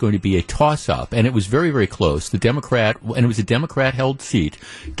thought it was going to be a toss-up, and it was very, very close. It was a Democrat-held seat.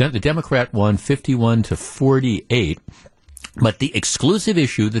 The Democrat won 51-48. But the exclusive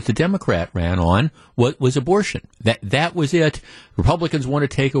issue that the Democrat ran on was abortion. That was it. Republicans want to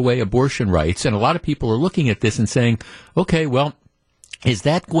take away abortion rights, and a lot of people are looking at this and saying, okay, well, is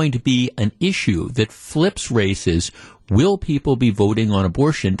that going to be an issue that flips races? Will people be voting on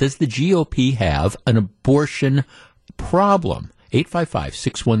abortion? Does the GOP have an abortion problem?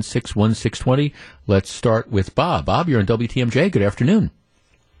 855-616-1620. Let's start with Bob. Bob, you're on WTMJ. Good afternoon.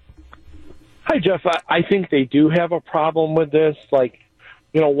 Hi, Jeff. I think they do have a problem with this.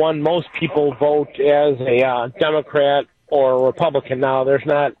 Most people vote as a Democrat or Republican now. There's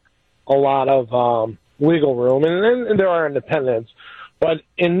not a lot of wiggle room, and there are independents. But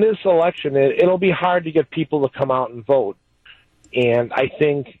in this election, it'll be hard to get people to come out and vote. And I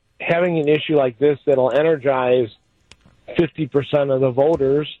think having an issue like this that'll energize 50% of the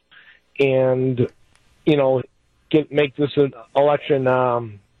voters and, make this an election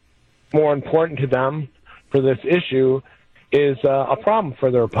more important to them for this issue is a problem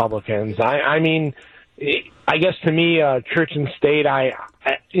for the Republicans. I guess to me, church and state,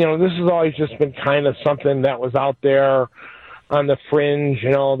 this has always just been kind of something that was out there on the fringe,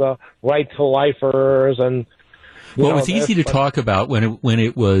 the right to lifers and. Well, it was easy to talk about when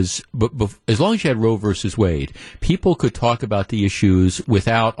it was, as long as you had Roe versus Wade, people could talk about the issues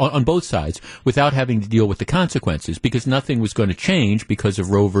on both sides, without having to deal with the consequences, because nothing was going to change because of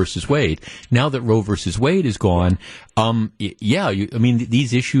Roe versus Wade. Now that Roe versus Wade is gone,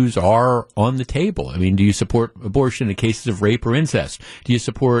 these issues are on the table. Do you support abortion in cases of rape or incest? Do you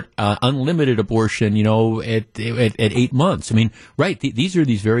support unlimited abortion, at 8 months? Right, these are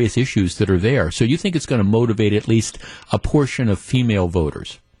these various issues that are there. So you think it's going to motivate at least a portion of female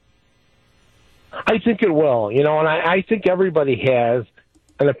voters? I think it will, and I think everybody has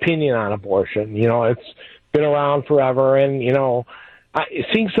an opinion on abortion. It's been around forever, and,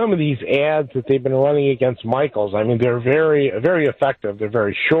 seeing some of these ads that they've been running against Michaels, they're very, very effective. They're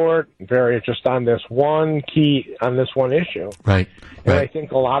very short, very just on this one issue. Right. And I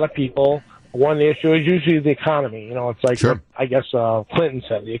think a lot of people, one issue is usually the economy. It's like, sure. I guess Clinton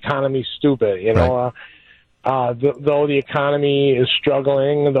said, the economy's stupid, Right. Though the economy is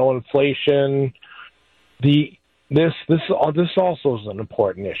struggling, though inflation, this also is an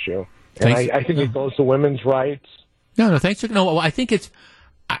important issue, and I think it goes to women's rights. No, thanks. No, I think it's.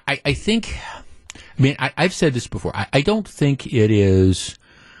 I think. I've said this before. I don't think it is.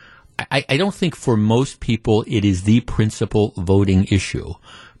 I don't think for most people it is the principal voting issue.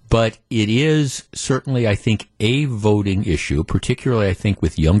 But it is certainly, I think, a voting issue, particularly, I think,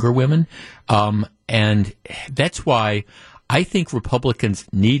 with younger women. And that's why I think Republicans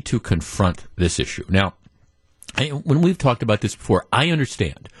need to confront this issue. Now, when we've talked about this before, I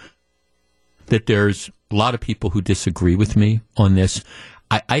understand that there's a lot of people who disagree with me on this.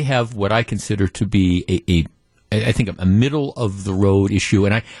 I have what I consider to be I think a middle of the road issue,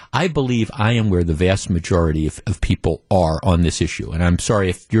 and I believe I am where the vast majority of people are on this issue. And I'm sorry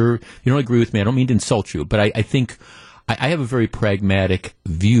if you don't agree with me. I don't mean to insult you, but I think I have a very pragmatic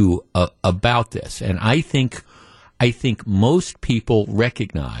view about this, and I think most people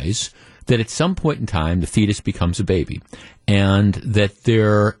recognize that at some point in time the fetus becomes a baby, and that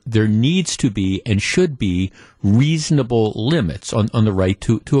there needs to be and should be reasonable limits on the right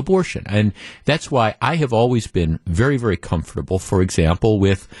to abortion. And that's why I have always been very, very comfortable, for example,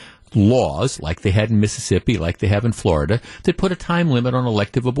 with laws like they had in Mississippi, like they have in Florida, that put a time limit on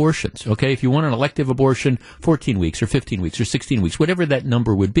elective abortions. Okay, if you want an elective abortion, 14 weeks or 15 weeks or 16 weeks, whatever that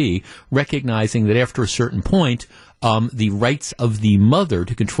number would be, recognizing that after a certain point, the rights of the mother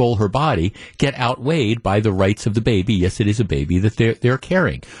to control her body get outweighed by the rights of the baby. Yes, it is a baby that they're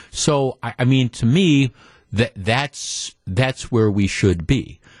carrying. So, I mean, to me, that's where we should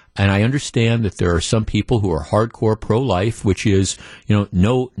be. And I understand that there are some people who are hardcore pro-life, which is,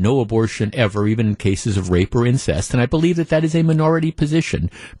 no abortion ever, even in cases of rape or incest. And I believe that is a minority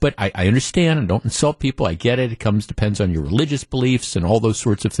position. But I understand, and don't insult people. I get it. It depends on your religious beliefs and all those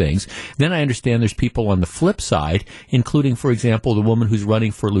sorts of things. Then I understand there's people on the flip side, including, for example, the woman who's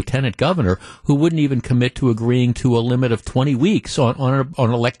running for lieutenant governor, who wouldn't even commit to agreeing to a limit of 20 weeks on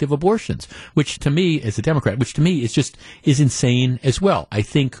elective abortions, which to me, as a Democrat, is insane as well. I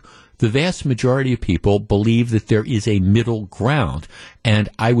think the vast majority of people believe that there is a middle ground, and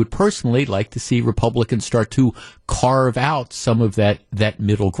I would personally like to see Republicans start to carve out some of that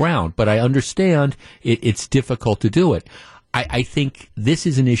middle ground. But I understand it's difficult to do it. I think this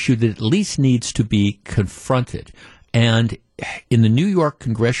is an issue that at least needs to be confronted. And in the New York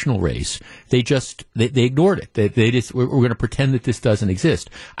congressional race, they ignored it. We're going to pretend that this doesn't exist.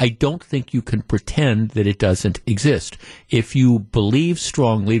 I don't think you can pretend that it doesn't exist. If you believe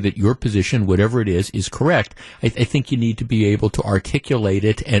strongly that your position, whatever it is correct, I think you need to be able to articulate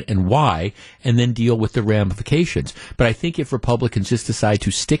it and why, and then deal with the ramifications. But I think if Republicans just decide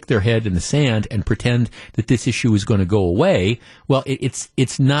to stick their head in the sand and pretend that this issue is going to go away, well,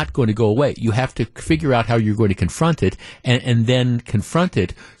 it's not going to go away. You have to figure out how you're going to confront it, and then confront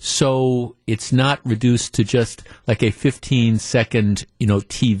it so it's not reduced to just like a 15-second,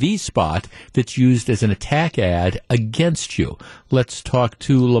 TV spot that's used as an attack ad against you. Let's talk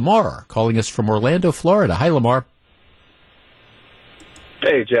to Lamar, calling us from Orlando, Florida. Hi, Lamar.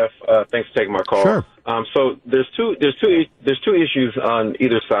 Hey, Jeff. Thanks for taking my call. Sure. So there's two issues on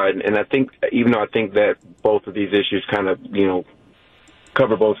either side, and I think, even though I think that both of these issues kind of,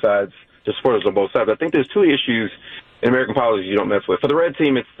 cover both sides, the supporters on both sides, I think there's two issues in American politics you don't mess with. For the red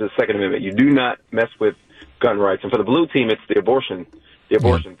team, it's the Second Amendment. You do not mess with gun rights. And for the blue team, it's the abortion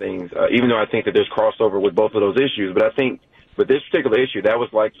things, even though I think that there's crossover with both of those issues. But I think with this particular issue, that was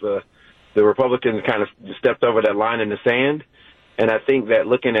like the Republicans kind of stepped over that line in the sand. And I think that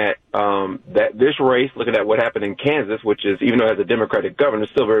looking at this race, looking at what happened in Kansas, which is, even though it has a Democratic governor,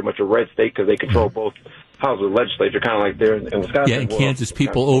 it's still very much a red state because they control both houses of the legislature, kind of like there in Wisconsin. Yeah, in Kansas,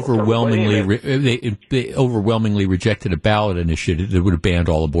 people overwhelmingly they overwhelmingly rejected a ballot initiative that would have banned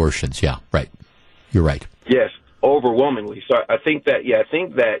all abortions. Yeah, right. You're right. Yes, overwhelmingly. So I think that,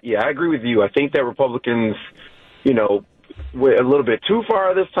 I agree with you. I think that Republicans, went a little bit too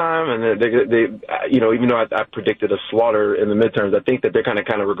far this time, and they even though I predicted a slaughter in the midterms, I think that they're kind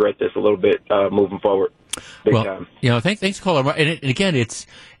of regret this a little bit moving forward. Big time. Thanks, caller. And again, it's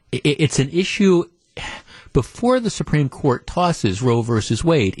an issue. Before the Supreme Court tosses Roe versus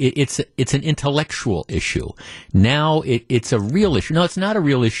Wade, it's an intellectual issue. Now it's a real issue. No, it's not a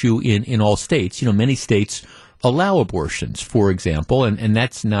real issue in all states. Many states allow abortions, for example, and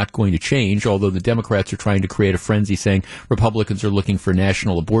that's not going to change, although the Democrats are trying to create a frenzy saying Republicans are looking for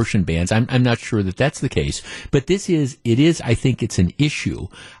national abortion bans. I'm not sure that that's the case. But I think it's an issue.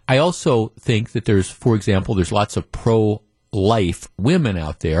 I also think that there's lots of pro-life women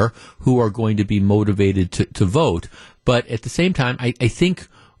out there who are going to be motivated to vote. But at the same time, I think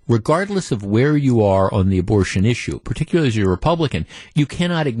regardless of where you are on the abortion issue, particularly as you're a Republican, you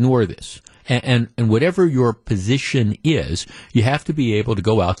cannot ignore this. And whatever your position is, you have to be able to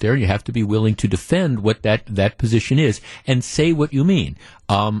go out there and you have to be willing to defend what that position is and say what you mean.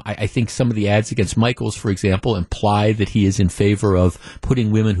 I think some of the ads against Michaels, for example, imply that he is in favor of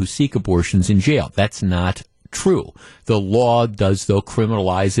putting women who seek abortions in jail. That's not true. The law does, though,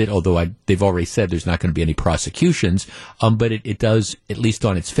 criminalize it, although they've already said there's not going to be any prosecutions, but it does, at least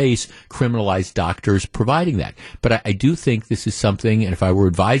on its face, criminalize doctors providing that. But I do think this is something, and if I were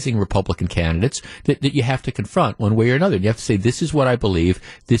advising Republican candidates, that you have to confront one way or another. You have to say, this is what I believe,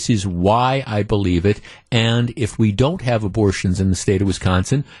 this is why I believe it, and if we don't have abortions in the state of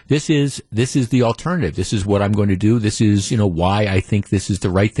Wisconsin, this is the alternative. This is what I'm going to do. This is, why I think this is the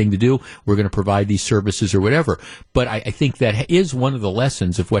right thing to do. We're going to provide these services or whatever. But I think that is one of the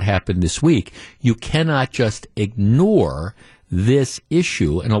lessons of what happened this week. You cannot just ignore this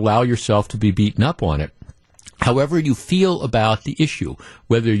issue and allow yourself to be beaten up on it. However you feel about the issue,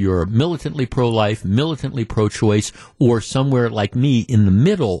 whether you're militantly pro-life, militantly pro-choice, or somewhere like me in the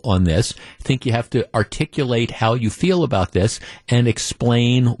middle on this, I think you have to articulate how you feel about this and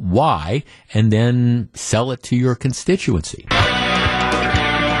explain why, and then sell it to your constituency.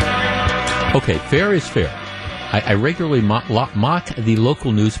 Okay, fair is fair. I regularly mock the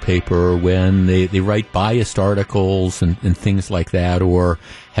local newspaper when they write biased articles and things like that, or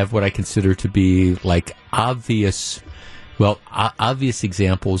have what I consider to be like obvious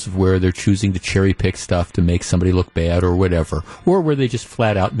examples of where they're choosing to cherry pick stuff to make somebody look bad or whatever, or where they just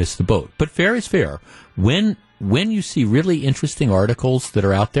flat out miss the boat. But fair is fair. When you see really interesting articles that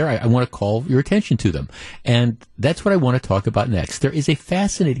are out there, I want to call your attention to them. And that's what I want to talk about next. There is a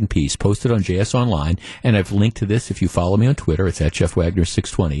fascinating piece posted on JS Online, and I've linked to this if you follow me on Twitter. It's at Jeff Wagner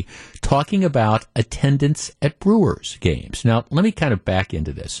 620, talking about attendance at Brewers games. Now, let me kind of back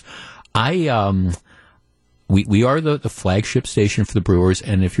into this. We are the flagship station for the Brewers,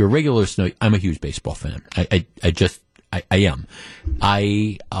 and if you're a regular listener, I'm a huge baseball fan. I am.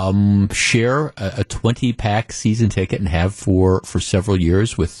 I share a 20-pack season ticket and have for several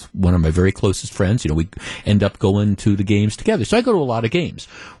years with one of my very closest friends. We end up going to the games together. So I go to a lot of games.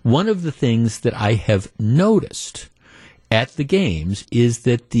 One of the things that I have noticed at the games is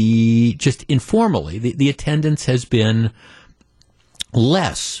that just informally, the attendance has been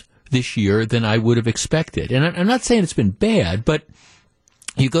less this year than I would have expected. And I'm not saying it's been bad, but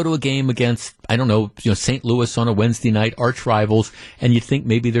you go to a game against, St. Louis on a Wednesday night, arch rivals, and you think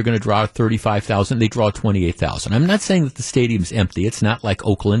maybe they're going to draw 35,000. They draw 28,000. I'm not saying that the stadium's empty. It's not like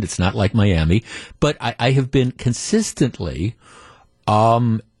Oakland. It's not like Miami. But I have been consistently,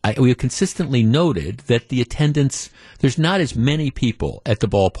 we have consistently noted that the attendance, there's not as many people at the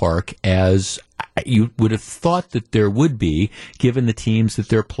ballpark as you would have thought that there would be, given the teams that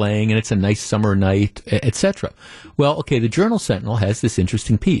they're playing, and it's a nice summer night, etc. Well, okay, the Journal-Sentinel has this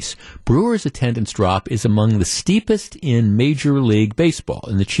interesting piece. Brewers' attendance drop is among the steepest in Major League Baseball,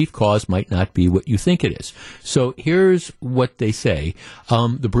 and the chief cause might not be what you think it is. So here's what they say.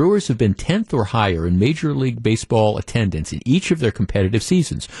 The Brewers have been 10th or higher in Major League Baseball attendance in each of their competitive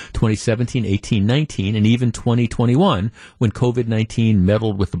seasons, 2017, 18, 19, and even 2021, when COVID-19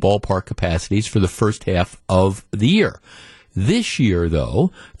 meddled with the ballpark capacities for the first half of the year. This year,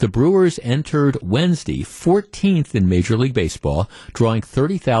 though, the Brewers entered Wednesday 14th in Major League Baseball, drawing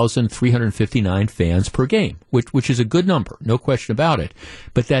 30,359 fans per game, which is a good number, no question about it.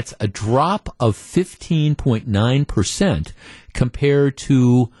 But that's a drop of 15.9% compared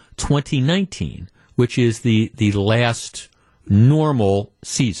to 2019, which is the last normal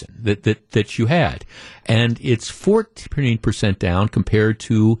season that you had. And it's 14% down compared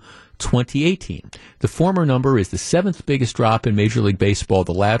to 2018. The former number is the 7th biggest drop in Major League Baseball.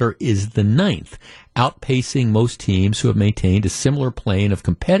 The latter is the 9th, outpacing most teams who have maintained a similar plane of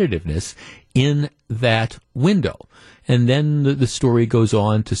competitiveness in that window. And then the story goes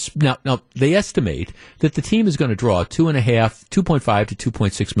on to now they estimate that the team is going to draw 2.5 to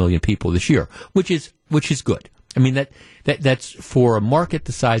 2.6 million people this year, which is good. I mean, that's for a market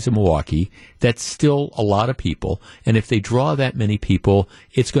the size of Milwaukee, that's still a lot of people. And if they draw that many people,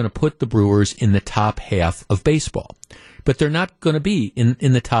 it's going to put the Brewers in the top half of baseball. But they're not going to be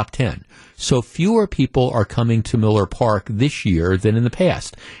in the top 10. So fewer people are coming to Miller Park this year than in the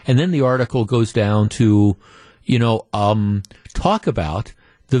past. And then the article goes down to, talk about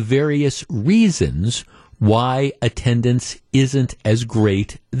the various reasons why attendance isn't as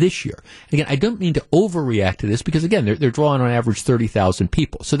great this year. Again, I don't mean to overreact to this because, again, they're drawing on average 30,000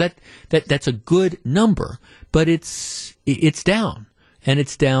 people. So that's a good number, but it's down. And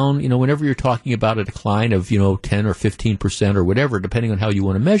it's down, whenever you're talking about a decline of, 10 or 15% or whatever, depending on how you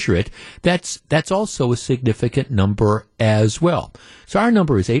want to measure it, that's also a significant number as well. So our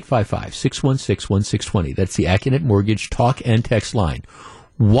number is 855-616-1620. That's the AccuNet Mortgage talk and text line.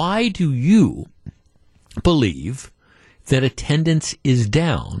 Why do you believe that attendance is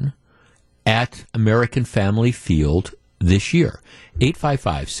down at American Family Field this year.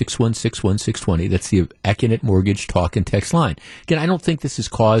 855-616-1620. That's the AccuNet Mortgage talk and text line. Again, I don't think this is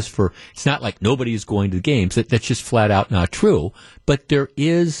cause for, it's not like nobody is going to the games. That's just flat out not true. But there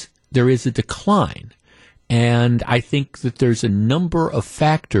is a decline. And I think that there's a number of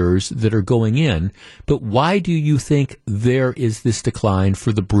factors that are going in. But why do you think there is this decline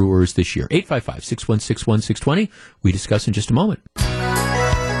for the Brewers this year? 855-616-1620. We discuss in just a moment.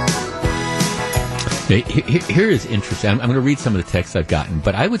 Here is interesting. I'm going to read some of the texts I've gotten,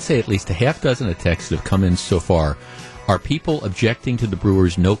 but I would say at least a half dozen of texts that have come in so far are people objecting to the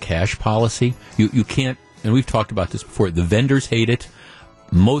Brewers' no cash policy. You can't, and we've talked about this before, the vendors hate it.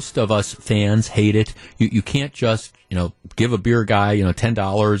 Most of us fans hate it. You can't just, give a beer guy,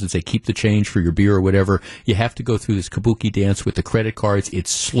 $10 and say keep the change for your beer or whatever. You have to go through this kabuki dance with the credit cards.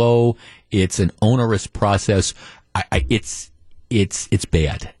 It's slow. It's an onerous process. It's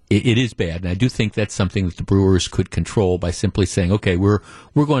bad. It is bad, and I do think that's something that the Brewers could control by simply saying, okay, we're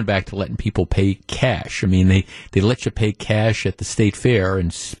going back to letting people pay cash. I mean, they let you pay cash at the state fair,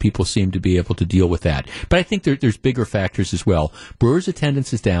 and people seem to be able to deal with that. But I think there's bigger factors as well. Brewers'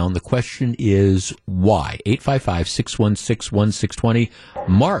 attendance is down. The question is why? 855-616-1620.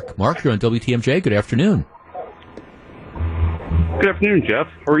 Mark, you're on WTMJ. Good afternoon. Good afternoon, Jeff.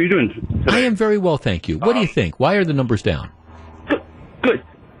 How are you doing today? I am very well, thank you. What do you think? Why are the numbers down? Good.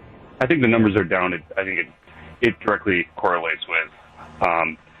 I think the numbers are down. I think it directly correlates with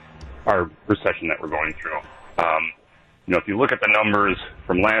our recession that we're going through. If you look at the numbers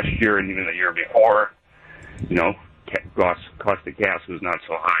from last year and even the year before, cost of gas was not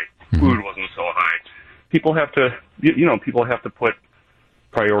so high, food wasn't so high. People have to, put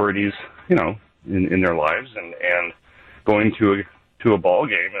priorities, in their lives, and going to a ball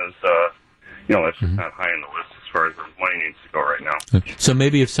game is, that's just not high on the list as far as the money needs to go right now. So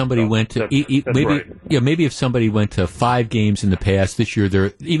maybe if somebody went to maybe if somebody went to 5 games in the past, this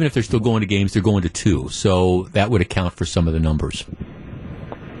year even if they're still going to games, they're going to 2. So that would account for some of the numbers.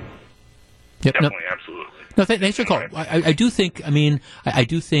 Yep, Definitely, absolutely. No, thanks for calling. I do think. I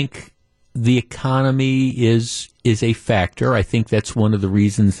do think the economy is a factor. I think that's one of the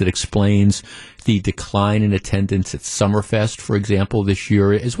reasons that explains the decline in attendance at Summerfest, for example, this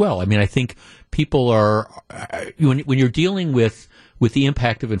year as well. I mean, I think people are, when you're dealing with the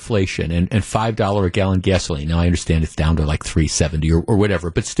impact of inflation and $5 a gallon gasoline. Now, I understand it's down to like $3.70 or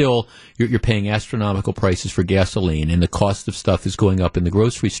whatever, but still, you're paying astronomical prices for gasoline, and the cost of stuff is going up in the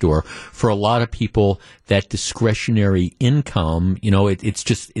grocery store. For a lot of people, that discretionary income,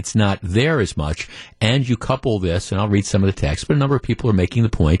 it's not there as much. And you couple this, and I'll read some of the text, but a number of people are making the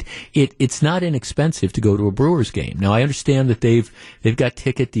point, it's not inexpensive to go to a Brewers game. Now, I understand that they've got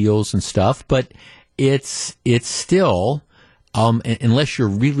ticket deals and stuff, but it's still, unless you're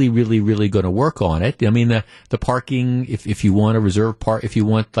really, really, really going to work on it. I mean, the parking, if you want a reserve if you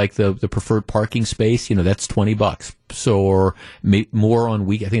want like the preferred parking space, that's $20. So, or more on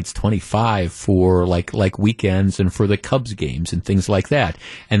I think it's 25 for like weekends and for the Cubs games and things like that.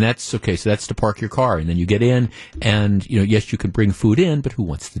 And that's okay. So that's to park your car, and then you get in, and yes, you can bring food in, but who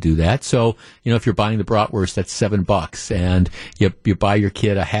wants to do that? So, if you're buying the bratwurst, that's $7, and you buy your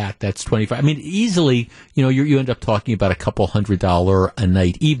kid a hat, that's 25. I mean, easily, you end up talking about a couple $100 a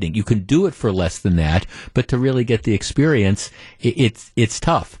night evening. You can do it for less than that, but to really get the experience, it's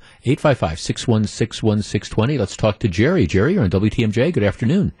tough. 855-616-1620. Let's talk to Jerry. Jerry, you're on WTMJ. Good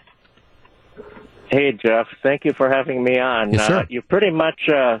afternoon. Hey, Jeff. Thank you for having me on. Yes, sir. You pretty much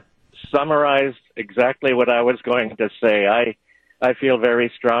summarized exactly what I was going to say. I feel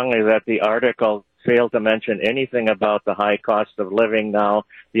very strongly that the article failed to mention anything about the high cost of living now,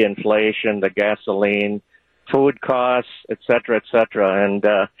 the inflation, the gasoline, food costs, et cetera, et cetera. And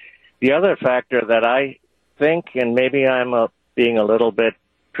the other factor that I think, and maybe I'm being a little bit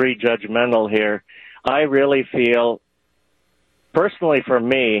prejudgmental here, I really feel, personally for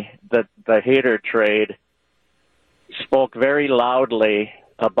me, that the Hader trade spoke very loudly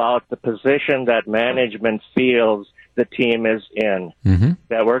about the position that management feels the team is in. Mm-hmm.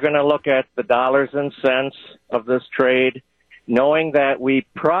 That we're going to look at the dollars and cents of this trade, knowing that we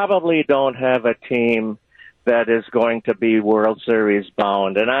probably don't have a team that is going to be World Series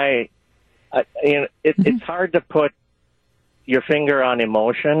bound. And it's hard to put your finger on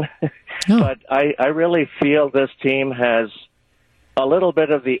emotion, but I really feel this team has a little bit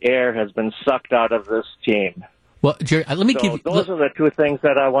of the air has been sucked out of this team. Well, Jerry, let me give you... Those are the two things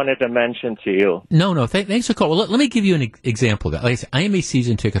that I wanted to mention to you. No, thanks for calling. Well, let me give you an example. Like I said, I am a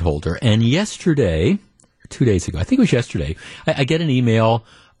season ticket holder, and yesterday, 2 days ago, I think it was yesterday, I get an email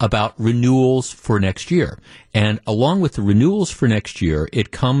about renewals for next year. And along with the renewals for next year,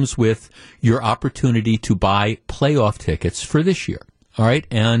 it comes with your opportunity to buy playoff tickets for this year. All right.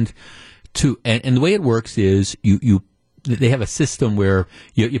 And the way it works is they have a system where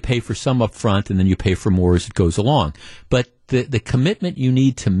you pay for some up front and then you pay for more as it goes along. But the commitment you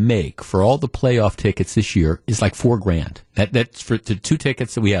need to make for all the playoff tickets this year is like $4,000. That's for the 2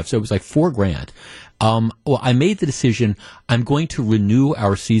 tickets that we have. So it was like $4,000. Well, I made the decision. I'm going to renew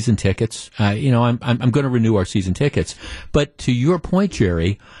our season tickets. I'm going to renew our season tickets. But to your point,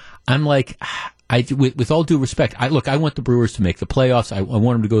 Jerry, I'm like, with all due respect, I want the Brewers to make the playoffs. I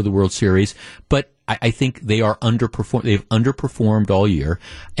want them to go to the World Series, but I think they are underperformed. They've underperformed all year.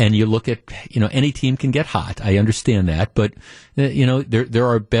 And you look at, any team can get hot. I understand that, but there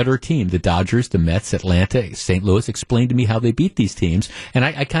are a better team. The Dodgers, the Mets, Atlanta, St. Louis. Explain to me how they beat these teams. And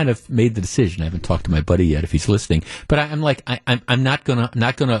I kind of made the decision. I haven't talked to my buddy yet if he's listening, but I'm like, I'm not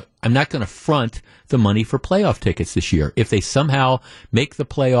gonna front the money for playoff tickets this year. If they somehow make the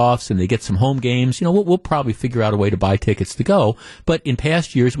playoffs and they get some home games, we'll probably figure out a way to buy tickets to go. But in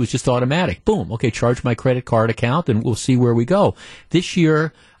past years, it was just automatic. Boom. Okay, charge my credit card account and we'll see where we go. This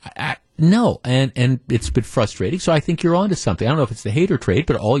year, no, and it's been frustrating. So I think you're onto something. I don't know if it's the hater trade,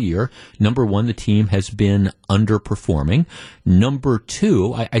 but all year, number one, the team has been underperforming. Number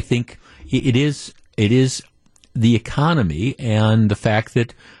two, I think it is the economy and the fact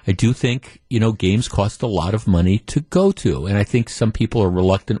that I do think, games cost a lot of money to go to. And I think some people are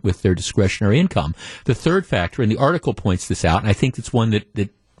reluctant with their discretionary income. The third factor, and the article points this out, and I think it's one that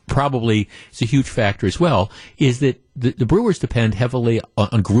probably is a huge factor as well, is that the Brewers depend heavily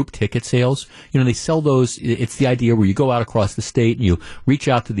on group ticket sales. They sell those. It's the idea where you go out across the state and you reach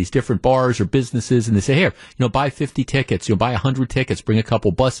out to these different bars or businesses and they say, here, buy 50 tickets, buy 100 tickets, bring a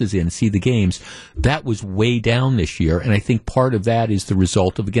couple buses in, see the games. That was way down this year. And I think part of that is the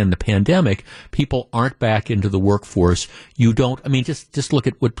result of, again, the pandemic. People aren't back into the workforce. Just look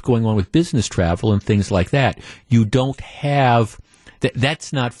at what's going on with business travel and things like that. You don't have...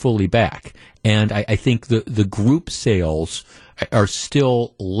 That's not fully back. And I think the group sales are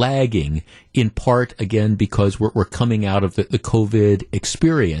still lagging, in part, again, because we're coming out of the COVID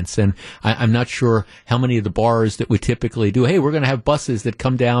experience. And I'm not sure how many of the bars that we typically do, hey, we're going to have buses that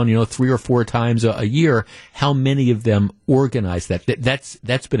come down, 3 or 4 times a year. How many of them organize that?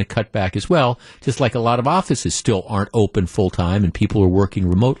 That's been a cutback as well, just like a lot of offices still aren't open full time and people are working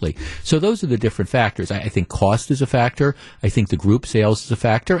remotely. So those are the different factors. I think cost is a factor. I think the group sales is a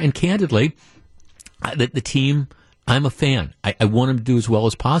factor. And candidly, the team, I'm a fan. I want them to do as well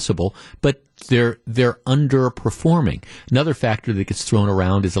as possible, but they're underperforming. Another factor that gets thrown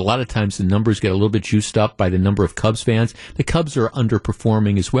around is a lot of times the numbers get a little bit juiced up by the number of Cubs fans. The Cubs are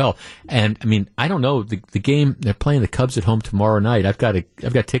underperforming as well. And I don't know, the game, they're playing the Cubs at home tomorrow night. I've got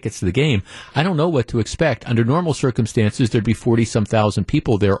tickets to the game. I don't know what to expect. Under normal circumstances, there'd be 40-some thousand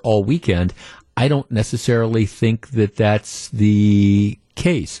people there all weekend. I don't necessarily think that that's the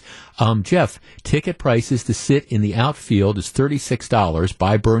case. Jeff, ticket prices to sit in the outfield is $36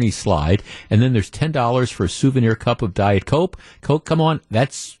 by Bernie Slide, and then there's $10 for a souvenir cup of Diet Coke. Coke, come on,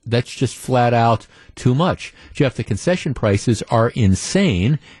 that's just flat out too much. Jeff, the concession prices are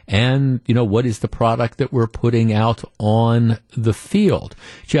insane, and what is the product that we're putting out on the field?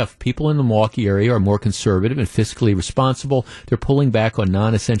 Jeff, people in the Milwaukee area are more conservative and fiscally responsible. They're pulling back on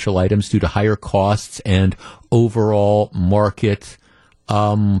non-essential items due to higher costs and overall market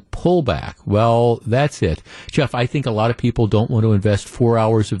pullback. Well, that's it. Jeff, I think a lot of people don't want to invest 4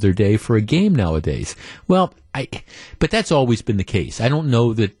 hours of their day for a game nowadays. Well, but that's always been the case. I don't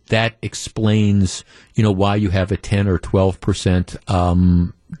know that explains, why you have a 10 or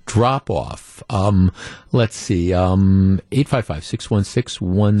 12% drop off. Let's see,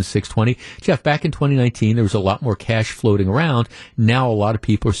 855-616-1620. Jeff, back in 2019, there was a lot more cash floating around. Now a lot of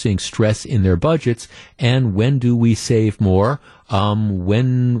people are seeing stress in their budgets. And when do we save more?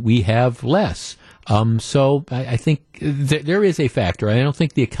 When we have less. So I think there is a factor. I don't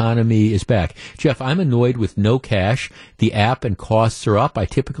think the economy is back. Jeff, I'm annoyed with no cash. The app and costs are up. I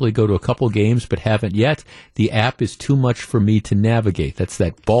typically go to a couple games, but haven't yet. The app is too much for me to navigate. That's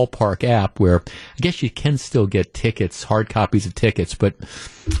that ballpark app where I guess you can still get tickets, hard copies of tickets, but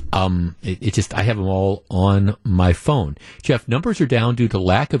I have them all on my phone. Jeff, numbers are down due to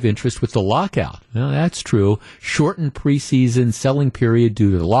lack of interest with the lockout. Well, that's true. Shortened preseason selling period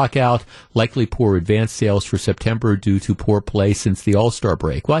due to the lockout. Likely poor advance sales for September due to poor play since the All-Star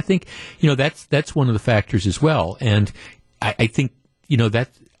break. Well, I think, that's one of the factors as well. And I think, that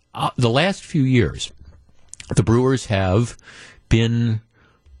the last few years, the Brewers have been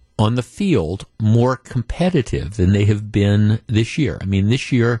on the field more competitive than they have been this year. I mean,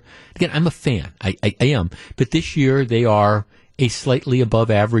 this year, again, I'm a fan. I am. But this year, they are a slightly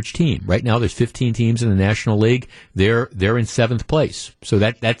above average team. Right now, there's 15 teams in the National League. They're in 7th place. So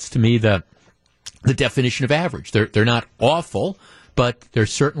that's to me the definition of average. They're not awful, but they're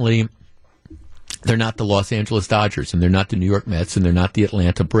not the Los Angeles Dodgers, and they're not the New York Mets, and they're not the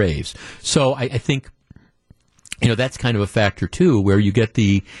Atlanta Braves. So I think, that's kind of a factor too, where you get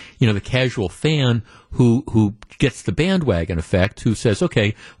the casual fan who gets the bandwagon effect, who says,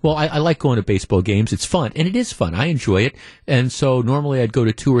 okay, well, I like going to baseball games. It's fun. And it is fun. I enjoy it. And so normally I'd go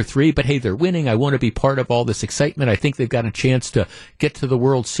to 2 or 3, but hey, they're winning. I want to be part of all this excitement. I think they've got a chance to get to the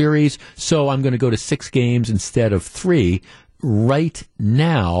World Series. So I'm going to go to 6 games instead of 3. Right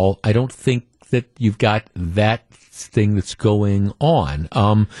now, I don't think that you've got that thing that's going on.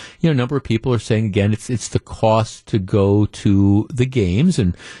 A number of people are saying, again, it's the cost to go to the games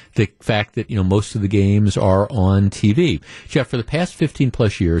and the fact that, most of the games are on TV. Jeff, for the past 15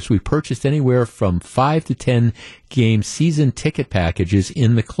 plus years, we've purchased anywhere from 5 to 10 game season ticket packages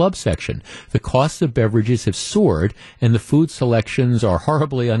in the club section. The cost of beverages have soared and the food selections are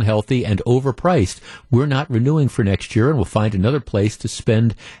horribly unhealthy and overpriced. We're not renewing for next year and we'll find another place to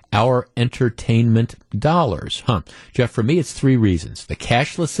spend our entertainment dollars. Jeff, for me, it's 3 reasons. The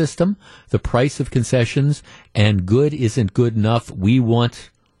cashless system, the price of concessions, and good isn't good enough. We want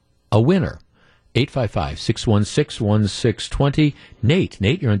a winner. 855-616-1620. Nate,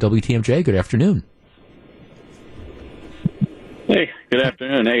 you're on WTMJ. Good afternoon. Hey, good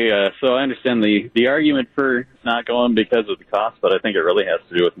afternoon. Hey, so I understand the argument for not going because of the cost, but I think it really has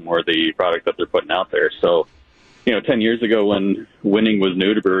to do with more the product that they're putting out there. So, 10 years ago when winning was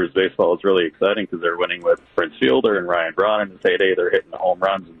new to Brewers baseball, it was really exciting because they're winning with Prince Fielder and Ryan Braun in his heyday. They're hitting the home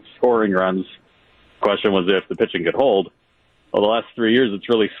runs and scoring runs. The question was if the pitching could hold. Well, the last 3 years, it's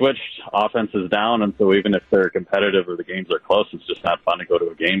really switched. Offense is down, and so even if they're competitive or the games are close, it's just not fun to go to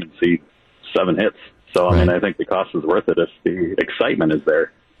a game and see 7 hits. So, I mean, I think the cost is worth it if the excitement is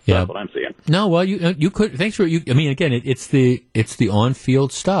there. Yeah. That's what I'm seeing. No, well, you could. Thanks for you. I mean, again, it's the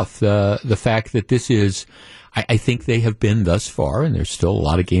on-field stuff. The fact that this is, I think they have been thus far, and there's still a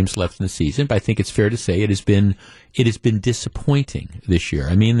lot of games left in the season. But I think it's fair to say it has been disappointing this year.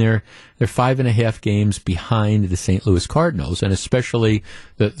 I mean, they're 5.5 games behind the St. Louis Cardinals, and especially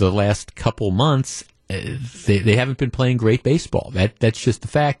the last couple months. They haven't been playing great baseball. That's just the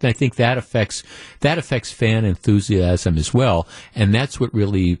fact, and I think that affects fan enthusiasm as well. And that's what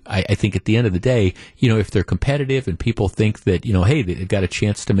really I think at the end of the day, if they're competitive and people think that hey, they've got a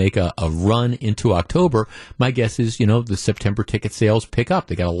chance to make a run into October, my guess is the September ticket sales pick up.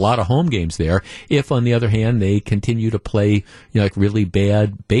 They got a lot of home games there. If on the other hand they continue to play like really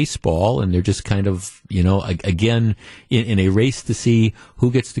bad baseball and they're just kind of again in a race to see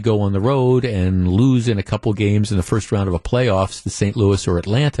who gets to go on the road and lose in a couple games in the first round of a playoffs to St. Louis or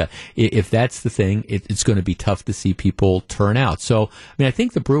Atlanta. If that's the thing, it's going to be tough to see people turn out. So, I mean, I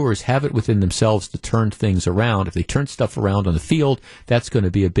think the Brewers have it within themselves to turn things around. If they turn stuff around on the field, that's going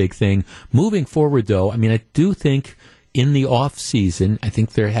to be a big thing. Moving forward, though, I mean, I do think in the off season, I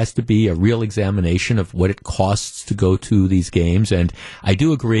think there has to be a real examination of what it costs to go to these games. And I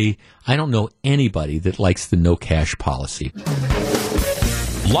do agree, I don't know anybody that likes the no cash policy.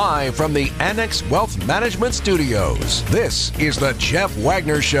 Live from the Annex Wealth Management Studios, this is the Jeff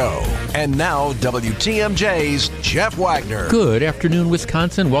Wagner Show. And now, WTMJ's Jeff Wagner. Good afternoon,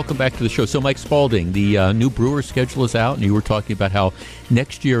 Wisconsin. Welcome back to the show. So, Mike Spalding, the new Brewers schedule is out, and you were talking about how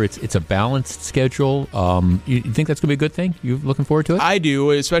next year it's a balanced schedule. You think that's going to be a good thing? You looking forward to it? I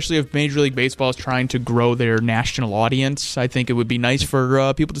do, especially if Major League Baseball is trying to grow their national audience. I think it would be nice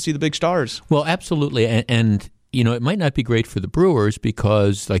for people to see the big stars. Well, absolutely, and it might not be great for the Brewers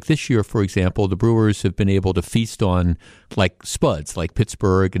because, like this year, for example, the Brewers have been able to feast on, like, spuds, like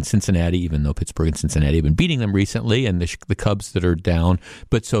Pittsburgh and Cincinnati, even though Pittsburgh and Cincinnati have been beating them recently, and the Cubs that are down.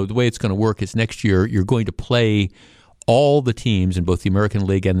 But so the way it's going to work is next year you're going to play all the teams in both the American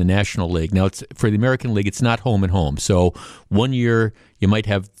League and the National League. Now, for the American League, it's not home and home. So one year you might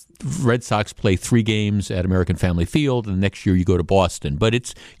have Red Sox play 3 games at American Family Field, and the next year you go to Boston.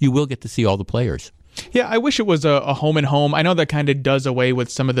 But you will get to see all the players. Yeah, I wish it was a home and home. I know that kind of does away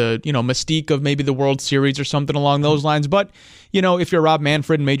with some of the, mystique of maybe the World Series or something along those lines. But, if you're Rob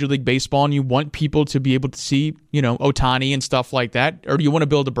Manfred in Major League Baseball and you want people to be able to see, Ohtani and stuff like that, or you want to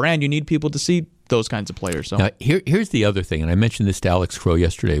build a brand, you need people to see those kinds of players. So now, here's the other thing, and I mentioned this to Alex Crowe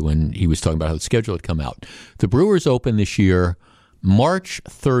yesterday when he was talking about how the schedule had come out. The Brewers open this year March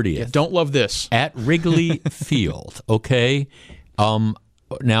 30th. Yeah, don't love this. At Wrigley Field, okay?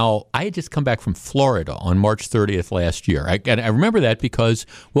 Now, I had just come back from Florida on March 30th last year. I remember that because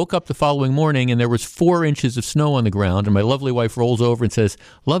woke up the following morning and there was 4 inches of snow on the ground, and my lovely wife rolls over and says,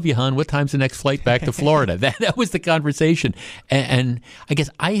 "Love you, hon. What time's the next flight back to Florida?" That was the conversation. And I guess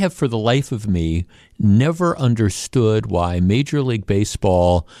I have, for the life of me, never understood why Major League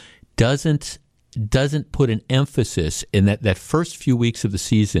Baseball doesn't put an emphasis in that first few weeks of the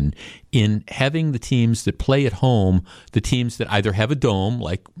season in having the teams that play at home, the teams that either have a dome,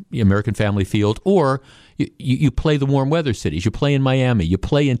 like the American Family Field, or you play the warm weather cities. You play in Miami, you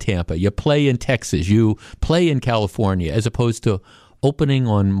play in Tampa, you play in Texas, you play in California, as opposed to opening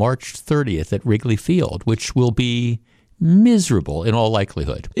on March 30th at Wrigley Field, which will be miserable in all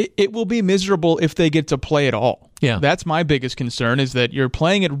likelihood. It will be miserable if they get to play at all. Yeah. That's my biggest concern, is that you're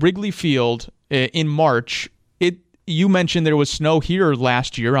playing at Wrigley Field in March. You mentioned there was snow here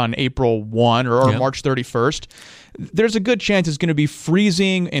last year on April 1 or March 31st. There's a good chance it's going to be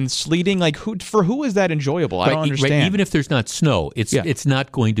freezing and sleeting. Like, for who is that enjoyable? I don't understand. Right. Even if there's not snow, it's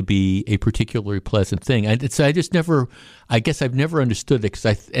not going to be a particularly pleasant thing. I guess I've never understood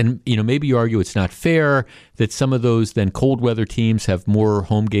it, maybe you argue it's not fair that some of those then cold weather teams have more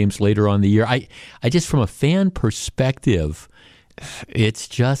home games later on in the year. I just, from a fan perspective, it's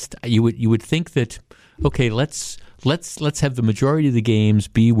just you would think that, okay, let's have the majority of the games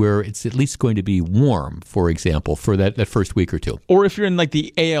be where it's at least going to be warm, for example, for that first week or two. Or if you're in like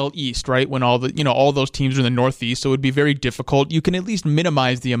the AL East, right, when all those teams are in the Northeast, so it would be very difficult. You can at least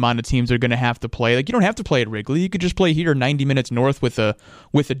minimize the amount of teams they're going to have to play. Like, you don't have to play at Wrigley. You could just play here 90 minutes north with a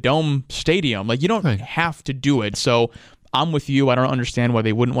dome stadium. Like, you don't have to do it. So I'm with you. I don't understand why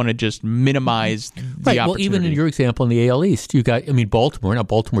they wouldn't want to just minimize the opportunity. Well, even in your example in the AL East, you got, Baltimore. Now,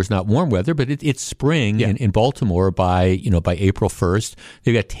 Baltimore's not warm weather, but it's spring in Baltimore by April 1st.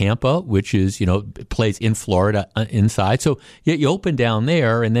 They've got Tampa, which is, plays in Florida inside. So you open down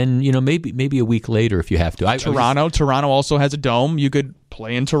there, and then, maybe a week later if you have to. Toronto also has a dome. You could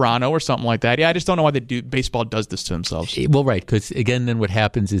play in Toronto or something like that. Yeah, I just don't know why baseball does this to themselves. Well, right, because again, then what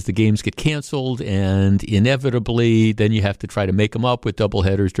happens is the games get canceled, and inevitably, then you have to try to make them up with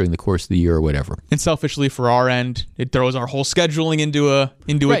doubleheaders during the course of the year or whatever. And selfishly, for our end, it throws our whole scheduling into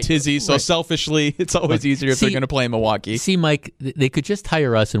a tizzy. So selfishly, it's always easier if they're going to play in Milwaukee. See, Mike, they could just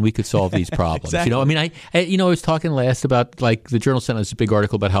hire us, and we could solve these problems. Exactly. I was talking last about, like, the Journal sent us a big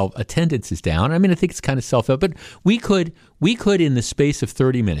article about how attendance is down. I think it's kind of self-evident, but we could, in the space of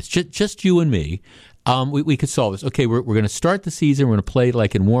 30 minutes, just you and me, we could solve this. Okay, we're going to start the season. We're going to play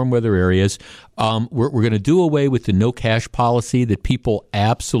like in warm weather areas. We're going to do away with the no cash policy that people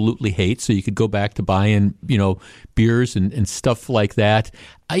absolutely hate. So you could go back to buying, beers and stuff like that.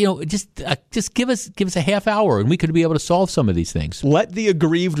 Just give us a half hour, and we could be able to solve some of these things. Let the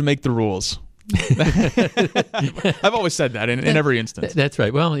aggrieved make the rules. I've always said that in every instance. That's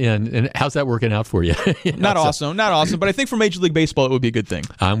right. Well, yeah, and how's that working out for you? Not awesome, but I think for Major League Baseball it would be a good thing.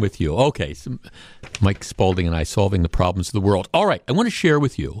 I'm with you. Okay, so Mike Spalding and I solving the problems of the world. All right, I want to share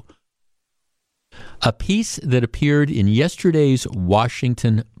with you a piece that appeared in yesterday's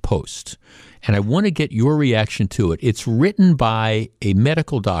Washington Post, and I want to get your reaction to it. It's written by a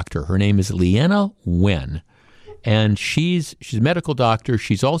medical doctor. Her name is Leanna Wen. And she's a medical doctor.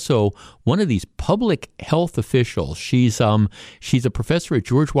 She's also one of these public health officials. She's a professor at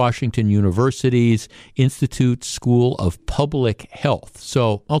George Washington University's Institute School of Public Health.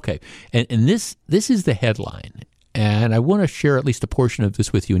 So, okay. And this is the headline. And I want to share at least a portion of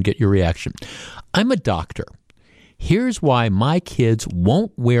this with you and get your reaction. I'm a doctor. Here's why my kids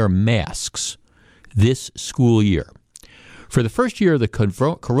won't wear masks this school year. For the first year of the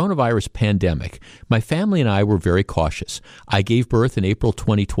coronavirus pandemic, my family and I were very cautious. I gave birth in April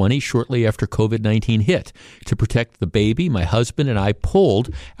 2020, shortly after COVID-19 hit. To protect the baby, my husband and I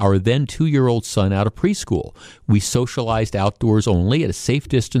pulled our then 2-year-old son out of preschool. We socialized outdoors only at a safe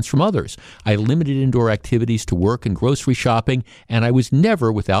distance from others. I limited indoor activities to work and grocery shopping, and I was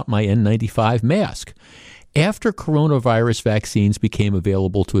never without my N95 mask. After coronavirus vaccines became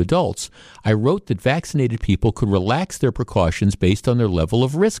available to adults, I wrote that vaccinated people could relax their precautions based on their level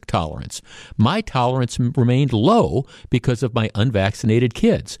of risk tolerance. My tolerance remained low because of my unvaccinated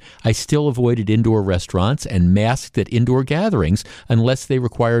kids. I still avoided indoor restaurants and masked at indoor gatherings unless they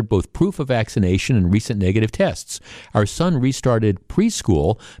required both proof of vaccination and recent negative tests. Our son restarted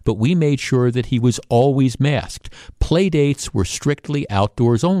preschool, but we made sure that he was always masked. Play dates were strictly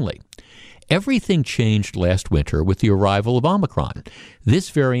outdoors only. Everything changed last winter with the arrival of Omicron.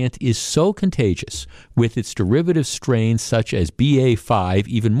 This variant is so contagious, with its derivative strains such as BA.5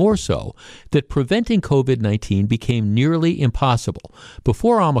 even more so, that preventing COVID-19 became nearly impossible.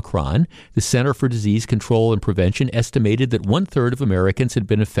 Before Omicron, the Center for Disease Control and Prevention estimated that 1/3 of Americans had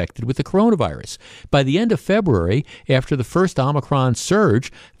been infected with the coronavirus. By the end of February, after the first Omicron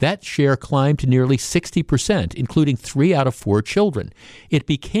surge, that share climbed to nearly 60%, including 3 out of 4 children. It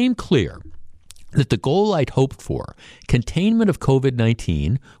became clear that the goal I'd hoped for, containment of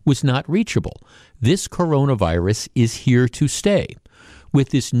COVID-19, was not reachable. This coronavirus is here to stay. With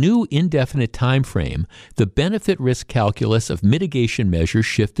this new indefinite time frame, the benefit-risk calculus of mitigation measures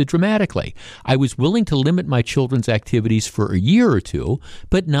shifted dramatically. I was willing to limit my children's activities for a year or two,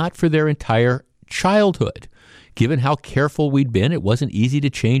 but not for their entire childhood. Given how careful we'd been, it wasn't easy to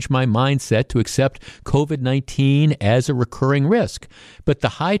change my mindset to accept COVID-19 as a recurring risk. But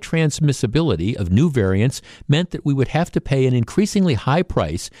the high transmissibility of new variants meant that we would have to pay an increasingly high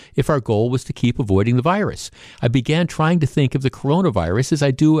price if our goal was to keep avoiding the virus. I began trying to think of the coronavirus as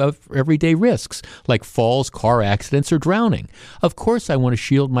I do of everyday risks, like falls, car accidents, or drowning. Of course, I want to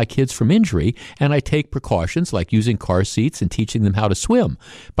shield my kids from injury, and I take precautions like using car seats and teaching them how to swim.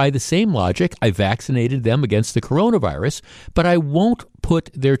 By the same logic, I vaccinated them against the coronavirus, but I won't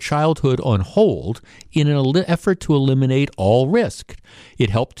put their childhood on hold in an effort to eliminate all risk. It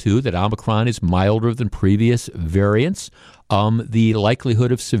helped, too, that Omicron is milder than previous variants. The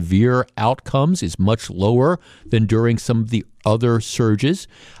likelihood of severe outcomes is much lower than during some of the other surges.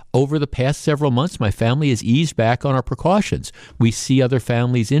 Over the past several months, my family has eased back on our precautions. We see other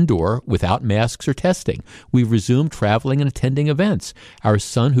families indoor without masks or testing. We've resumed traveling and attending events. Our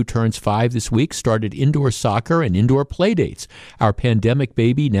son, who turns 5 this week, started indoor soccer and indoor play dates. Our pandemic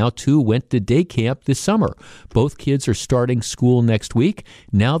baby, now 2, went to day camp this summer. Both kids are starting school next week.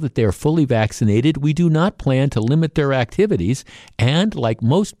 Now that they are fully vaccinated, we do not plan to limit their activities. And like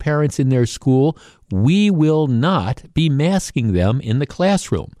most parents in their school, we will not be masking them in the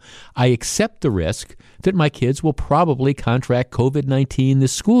classroom. I accept the risk that my kids will probably contract COVID-19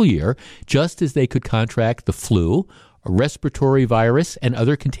 this school year, just as they could contract the flu, a respiratory virus, and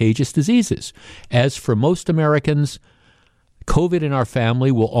other contagious diseases. As for most Americans, COVID in our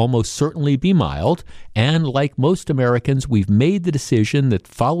family will almost certainly be mild, and like most Americans, we've made the decision that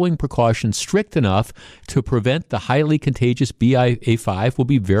following precautions strict enough to prevent the highly contagious BA.5 will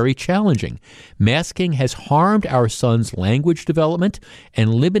be very challenging. Masking has harmed our son's language development,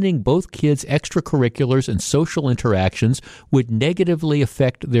 and limiting both kids' extracurriculars and social interactions would negatively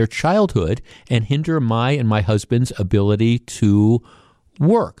affect their childhood and hinder my and my husband's ability to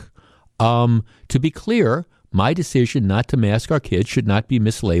work. To be clear, my decision not to mask our kids should not be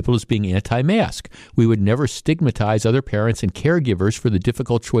mislabeled as being anti-mask. We would never stigmatize other parents and caregivers for the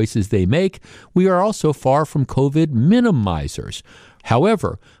difficult choices they make. We are also far from COVID minimizers.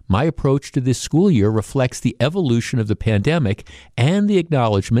 However, my approach to this school year reflects the evolution of the pandemic and the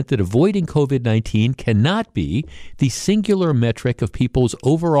acknowledgement that avoiding COVID-19 cannot be the singular metric of people's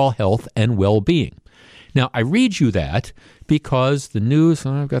overall health and well-being. Now, I read you that because the news,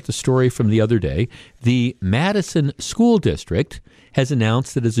 I've got the story from the other day, the Madison School District has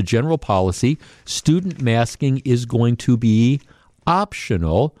announced that as a general policy, student masking is going to be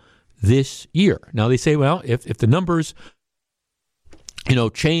optional this year. Now, they say, well, if the numbers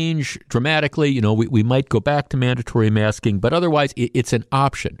change dramatically, we might go back to mandatory masking, but otherwise it's an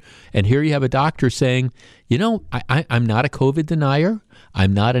option. And here you have a doctor saying, I'm not a COVID denier.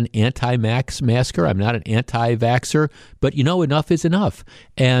 I'm not an anti-masker. I'm not an anti-vaxxer. But, enough is enough.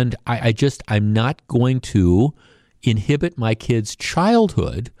 And I'm not going to inhibit my kids'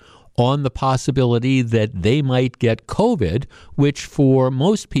 childhood on the possibility that they might get COVID, which for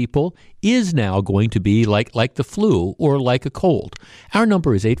most people is now going to be like the flu or like a cold. Our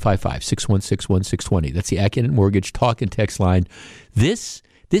number is 855-616-1620. That's the AccuNet Mortgage talk and text line. This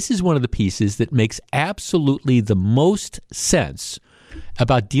is one of the pieces that makes absolutely the most sense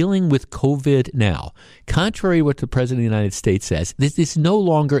about dealing with COVID now. Contrary to what the President of the United States says, this is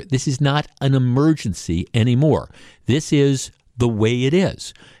not an emergency anymore. This is the way it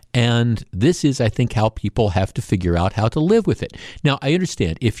is. And this is, I think, how people have to figure out how to live with it. Now, I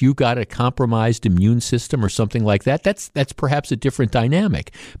understand if you've got a compromised immune system or something like that, that's perhaps a different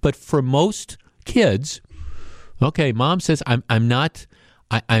dynamic. But for most kids, okay, mom says, we're going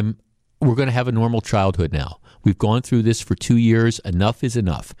to have a normal childhood now. We've gone through this for 2 years. Enough is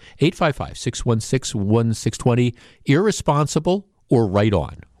enough. 855-616-1620. Irresponsible or right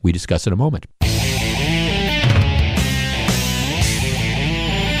on? We discuss in a moment.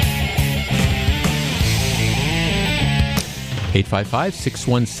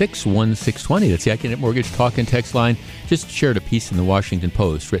 855-616-1620. That's the AccuNet Mortgage Talk and Text line. Just shared a piece in the Washington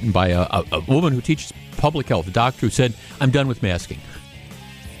Post written by a woman who teaches public health, a doctor who said, I'm done with masking.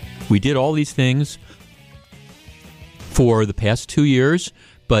 We did all these things for the past 2 years,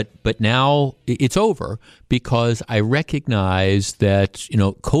 but now it's over because I recognize that,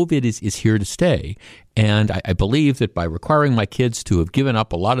 COVID is here to stay. And I believe that by requiring my kids to have given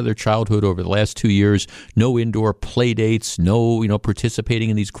up a lot of their childhood over the last 2 years, no indoor play dates, no, participating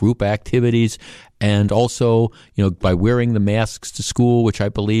in these group activities, and also, by wearing the masks to school, which I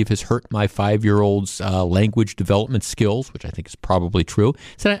believe has hurt my 5-year-old's language development skills, which I think is probably true.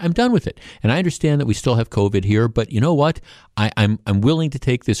 So I'm done with it. And I understand that we still have COVID here, but you know what? I'm willing to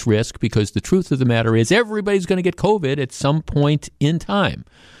take this risk because the truth of the matter is everybody's going to get COVID at some point in time.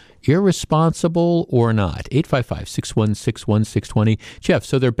 Irresponsible or not? 855-616-1620. Jeff,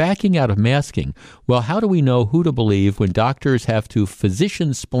 so they're backing out of masking. Well, how do we know who to believe when doctors have to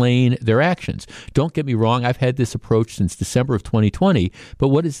physician-splain their actions? Don't get me wrong, I've had this approach since December of 2020, but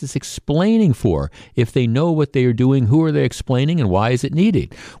what is this explaining for? If they know what they are doing, who are they explaining and why is it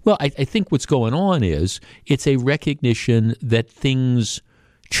needed? Well, I think what's going on is it's a recognition that things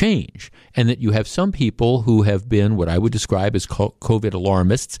change, and that you have some people who have been what I would describe as COVID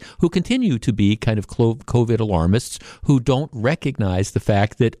alarmists, who continue to be kind of COVID alarmists, who don't recognize the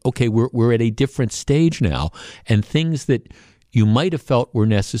fact that, okay, we're at a different stage now, and things that you might have felt were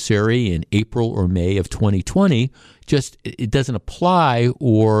necessary in April or May of 2020, just it doesn't apply,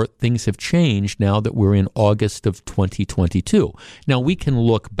 or things have changed now that we're in August of 2022. Now, we can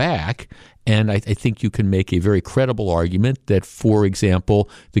look back, and I think you can make a very credible argument that, for example,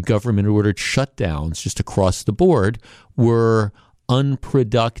 the government-ordered shutdowns just across the board were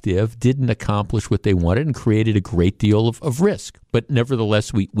unproductive, didn't accomplish what they wanted, and created a great deal of risk. But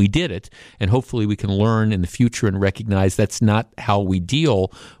nevertheless, we did it, and hopefully we can learn in the future and recognize that's not how we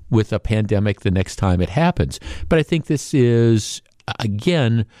deal with a pandemic the next time it happens. But I think this is,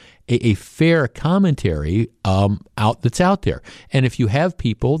 again, a fair commentary that's out there. And if you have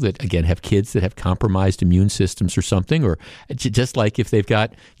people that, again, have kids that have compromised immune systems or something, or just like if they've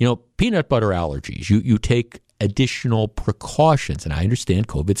got, peanut butter allergies, you take additional precautions. And I understand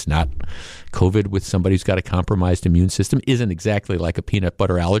COVID with somebody who's got a compromised immune system isn't exactly like a peanut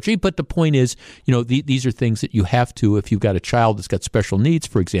butter allergy. But the point is, these are things that you have to, if you've got a child that's got special needs,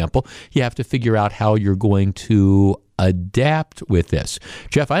 for example, you have to figure out how you're going to adapt with this.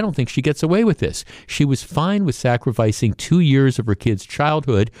 Jeff, I don't think she gets away with this. She was fine with sacrificing 2 years of her kid's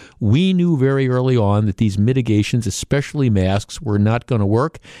childhood. We knew very early on that these mitigations, especially masks, were not going to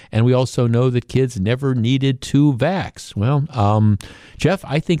work. And we also know that kids never needed to vax. Well, Jeff,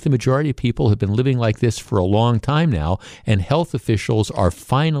 I think the majority of people have been living like this for a long time now, and health officials are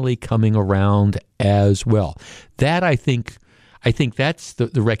finally coming around as well. That, I think that's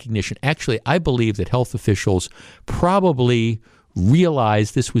the recognition. Actually, I believe that health officials probably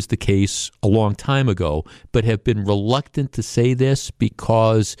realized this was the case a long time ago, but have been reluctant to say this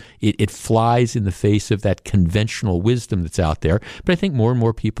because it flies in the face of that conventional wisdom that's out there. But I think more and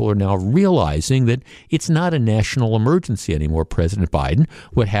more people are now realizing that it's not a national emergency anymore, President Biden.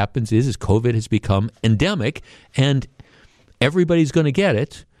 What happens is COVID has become endemic, and everybody's going to get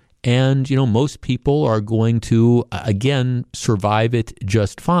it. And, most people are going to, again, survive it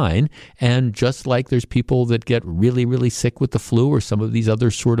just fine. And just like there's people that get really, really sick with the flu or some of these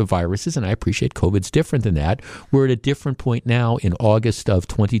other sort of viruses, and I appreciate COVID's different than that, we're at a different point now in August of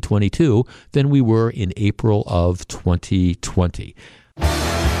 2022 than we were in April of 2020. A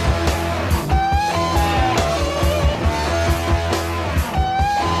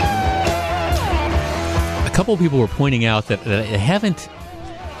couple of people were pointing out that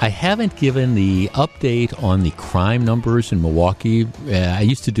I haven't given the update on the crime numbers in Milwaukee. I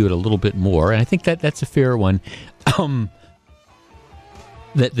used to do it a little bit more, and I think that's a fair one.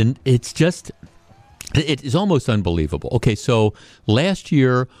 It is almost unbelievable. Okay, so last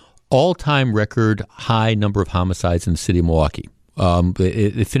year, all-time record high number of homicides in the city of Milwaukee.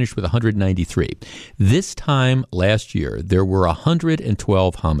 It finished with 193. This time last year, there were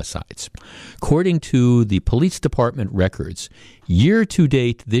 112 homicides. According to the police department records, year to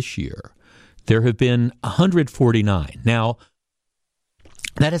date this year, there have been 149. Now,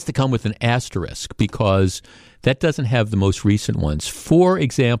 that has to come with an asterisk because that doesn't have the most recent ones. For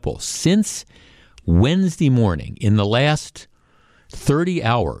example, since Wednesday morning, in the last 30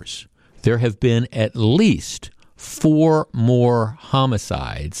 hours, there have been at least 4 more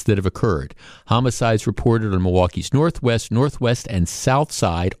homicides that have occurred. Homicides reported on Milwaukee's northwest, and south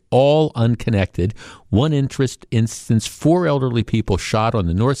side, all unconnected. One instance, 4 elderly people shot on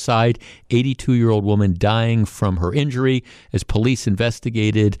the north side, 82-year-old woman dying from her injury. As police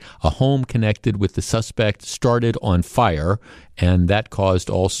investigated, a home connected with the suspect started on fire, and that caused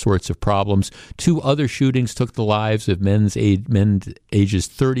all sorts of problems. 2 other shootings took the lives of men ages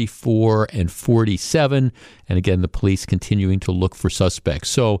 34 and 47, and again, the police continuing to look for suspects.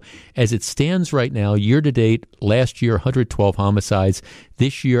 So as it stands right now, year-to-date, last year, 112 homicides.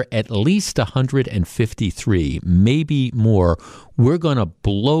 This year, at least 153, maybe more. We're going to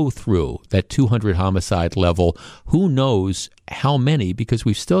blow through that 200 homicide level. Who knows how many, because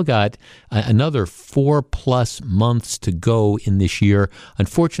we've still got another 4+ months to go in this year.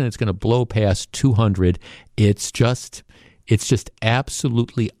 Unfortunately, it's going to blow past 200. It's just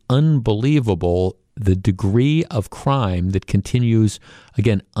absolutely unbelievable, the degree of crime that continues,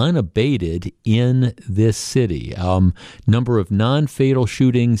 again, unabated in this city. Number of non-fatal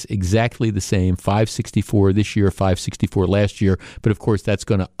shootings, exactly the same, 564 this year, 564 last year. But, of course, that's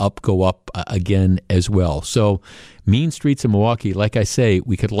going to go up again as well. So mean streets in Milwaukee, like I say,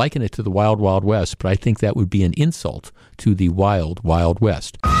 we could liken it to the Wild Wild West, but I think that would be an insult to the Wild Wild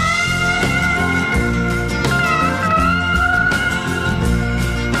West.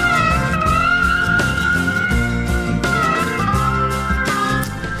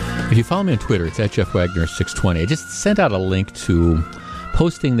 If you follow me on Twitter, it's at Jeff Wagner 620. I just sent out a link to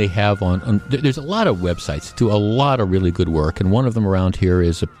posting they have on there's a lot of websites that do a lot of really good work, and one of them around here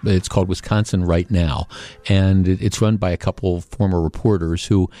it's called Wisconsin Right Now, and it's run by a couple of former reporters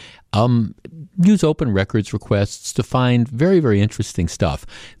who use open records requests to find very, very interesting stuff.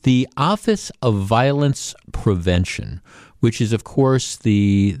 The Office of Violence Prevention, which is, of course,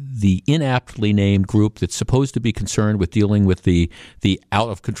 the inaptly named group that's supposed to be concerned with dealing with the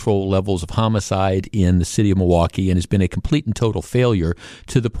out-of-control levels of homicide in the city of Milwaukee, and has been a complete and total failure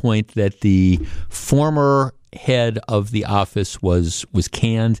to the point that the former head of the office was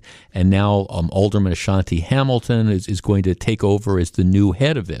canned, and now Alderman Ashanti Hamilton is going to take over as the new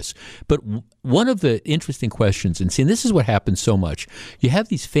head of this. But one of the interesting questions, and this is what happens so much, you have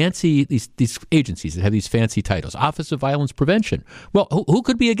these fancy, these agencies that have these fancy titles, Office of Violence Prevention. Well, who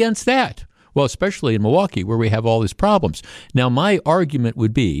could be against that? Well, especially in Milwaukee, where we have all these problems. Now, my argument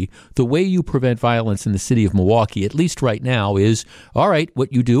would be the way you prevent violence in the city of Milwaukee, at least right now, is, all right,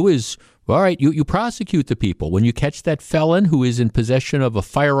 what you do is, all right, you prosecute the people. When you catch that felon who is in possession of a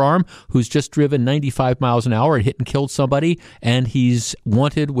firearm, who's just driven 95 miles an hour and hit and killed somebody, and he's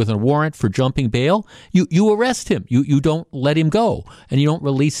wanted with a warrant for jumping bail, you arrest him. You don't let him go, and you don't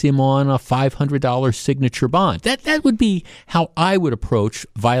release him on a $500 signature bond. That would be how I would approach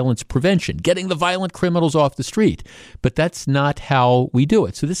violence prevention, getting the violent criminals off the street. But that's not how we do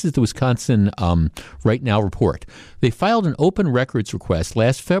it. So this is the Wisconsin Right Now report. They filed an open records request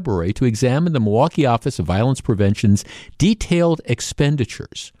last February to examine the Milwaukee Office of Violence Prevention's detailed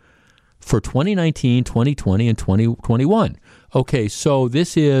expenditures for 2019, 2020, and 2021. Okay, so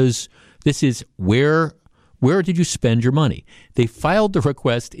this is where did you spend your money? They filed the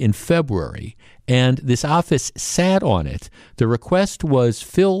request in February, and this office sat on it. The request was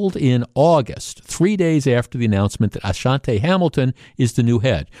filled in August, 3 days after the announcement that Ashanti Hamilton is the new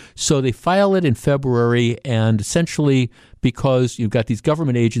head. So they file it in February, and essentially because you've got these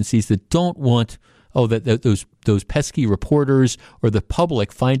government agencies that don't want those pesky reporters or the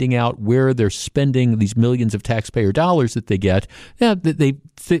public finding out where they're spending these millions of taxpayer dollars that they get. Yeah,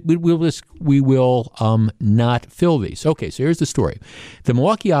 we will not fill these. Okay, so here's the story. The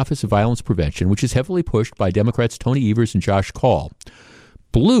Milwaukee Office of Violence Prevention, which is heavily pushed by Democrats Tony Evers and Josh Call,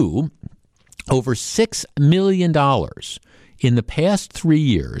 blew over $6 million in the past 3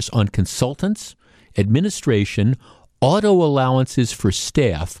 years on consultants, administration, auto allowances for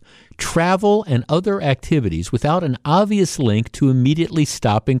staff, travel, and other activities without an obvious link to immediately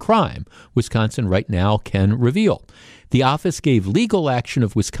stopping crime, Wisconsin Right Now can reveal. The office gave Legal Action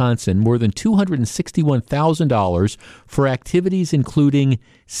of Wisconsin more than $261,000 for activities including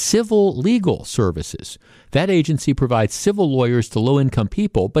civil legal services. That agency provides civil lawyers to low-income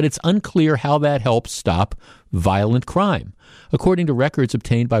people, but it's unclear how that helps stop violent crime. According to records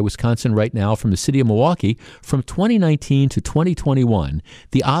obtained by Wisconsin Right Now from the city of Milwaukee, from 2019 to 2021,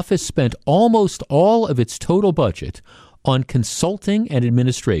 the office spent almost all of its total budget on consulting and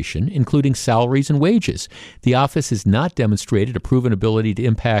administration, including salaries and wages. The office has not demonstrated a proven ability to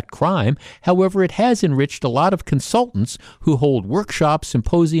impact crime. However, it has enriched a lot of consultants who hold workshops,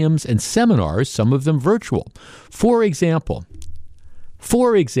 symposiums, and seminars, some of them virtual. For example,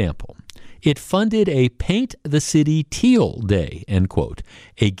 it funded a Paint the City Teal Day, end quote,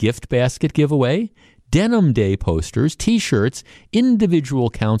 a gift basket giveaway, Denim Day posters, T-shirts, individual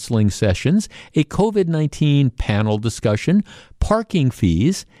counseling sessions, a COVID-19 panel discussion, parking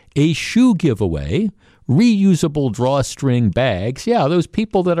fees, a shoe giveaway, reusable drawstring bags. Yeah, those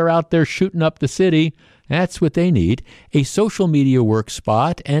people that are out there shooting up the city, that's what they need. A social media work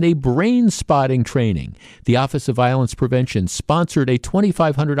spot and a brain spotting training. The Office of Violence Prevention sponsored a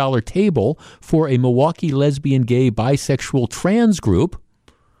 $2,500 table for a Milwaukee lesbian, gay, bisexual, trans group.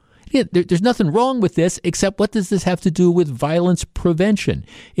 Yeah, there's nothing wrong with this, except what does this have to do with violence prevention?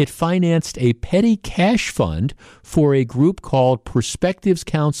 It financed a petty cash fund for a group called Perspectives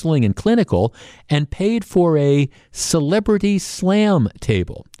Counseling and Clinical and paid for a celebrity slam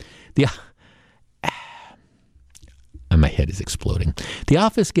table. My head is exploding. The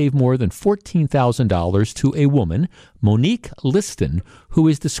office gave more than $14,000 to a woman, Monique Liston, who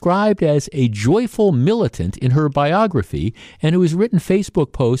is described as a joyful militant in her biography and who has written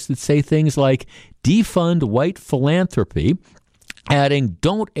Facebook posts that say things like, defund white philanthropy, adding,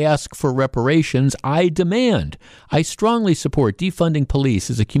 don't ask for reparations, I demand. I strongly support defunding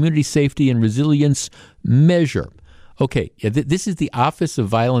police as a community safety and resilience measure. Okay, this is the Office of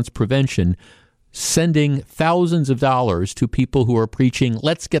Violence Prevention sending thousands of dollars to people who are preaching,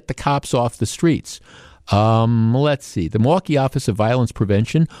 let's get the cops off the streets. Let's see. The Milwaukee Office of Violence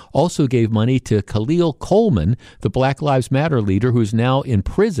Prevention also gave money to Khalil Coleman, the Black Lives Matter leader who is now in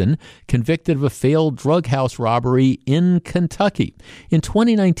prison, convicted of a failed drug house robbery in Kentucky. In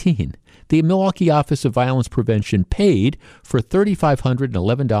 2019, the Milwaukee Office of Violence Prevention paid for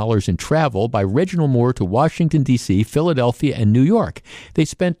 $3,511 in travel by Reginald Moore to Washington, D.C., Philadelphia, and New York. They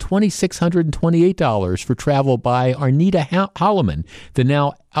spent $2,628 for travel by Arnita Holloman, the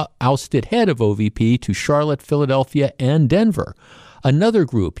now ousted head of OVP, to Charlotte, Philadelphia, and Denver. Another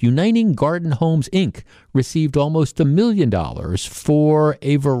group, Uniting Garden Homes, Inc., received almost $1 million for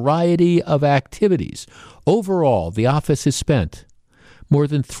a variety of activities. Overall, the office has spent more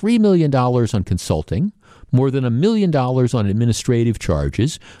than $3 million on consulting, more than $1 million on administrative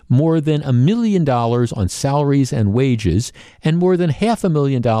charges, more than $1 million on salaries and wages, and more than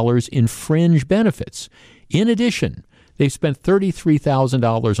 $500,000 in fringe benefits. In addition, they've spent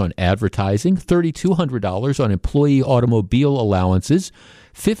 $33,000 on advertising, $3,200 on employee automobile allowances,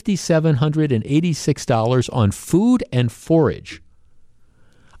 $5,786 on food and forage.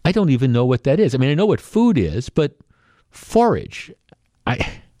 I don't even know what that is. I mean, I know what food is, but forage.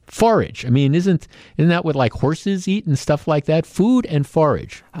 Forage. I mean, isn't that what like horses eat and stuff like that? Food and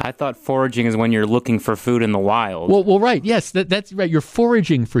forage. I thought foraging is when you're looking for food in the wild. Well, right. Yes, that's right. You're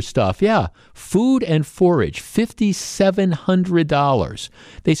foraging for stuff. Yeah. Food and forage. $5,700.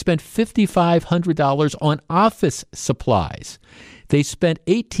 They spent $5,500 on office supplies. They spent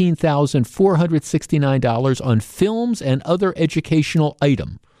 $18,469 on films and other educational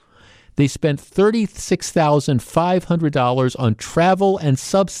items. They spent $36,500 on travel and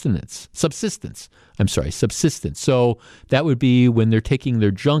subsistence. So that would be when they're taking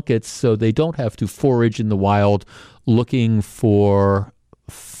their junkets so they don't have to forage in the wild looking for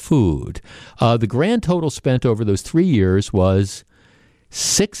food. The grand total spent over those 3 years was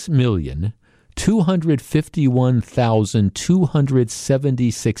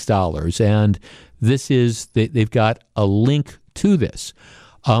 $6,251,276. And this is, they've got a link to this.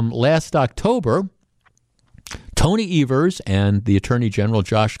 Last October, Tony Evers and the Attorney General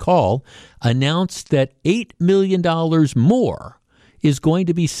Josh Kaul announced that $8 million more is going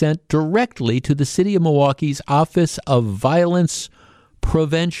to be sent directly to the City of Milwaukee's Office of Violence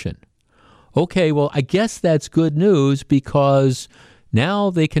Prevention. Okay, well, I guess that's good news because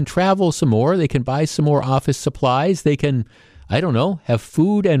now they can travel some more. They can buy some more office supplies. They can, have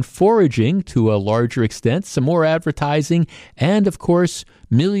food and foraging to a larger extent, some more advertising, and, of course,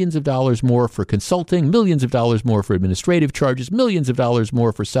 millions of dollars more for consulting, millions of dollars more for administrative charges, millions of dollars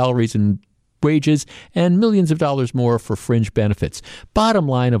more for salaries and wages, and millions of dollars more for fringe benefits. Bottom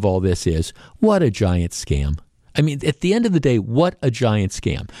line of all this is, what a giant scam. I mean, at the end of the day, what a giant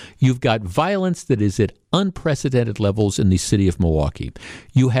scam. You've got violence that is at unprecedented levels in the city of Milwaukee.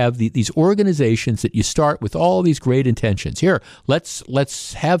 You have these organizations that you start with all these great intentions. Here,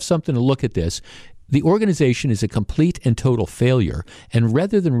 let's have something to look at this. The organization is a complete and total failure, and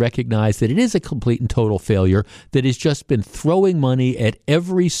rather than recognize that it is a complete and total failure that has just been throwing money at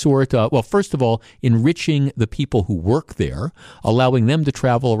every sort of, well, first of all, enriching the people who work there, allowing them to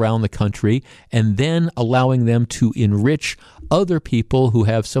travel around the country, and then allowing them to enrich other people who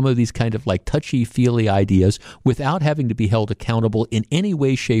have some of these kind of like touchy-feely ideas without having to be held accountable in any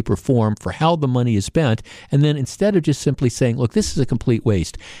way, shape, or form for how the money is spent, and then instead of just simply saying, look, this is a complete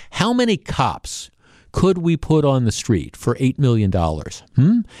waste, how many cops could we put on the street for $8 million?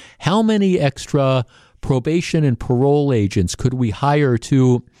 How many extra probation and parole agents could we hire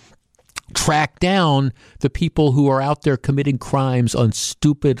to track down the people who are out there committing crimes on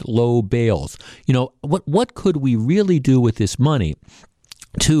stupid low bails? You know, what could we really do with this money?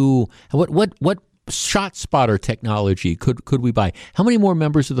 To what shot spotter technology could we buy? How many more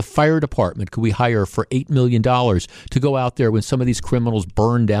members of the fire department could we hire for $8 million to go out there when some of these criminals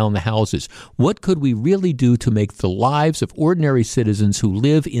burn down the houses? What could we really do to make the lives of ordinary citizens who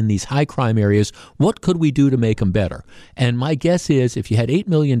live in these high crime areas, what could we do to make them better? And my guess is if you had $8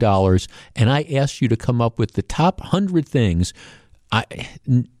 million and I asked you to come up with the top 100 things,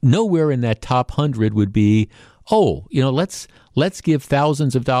 nowhere in that top 100 would be, let's give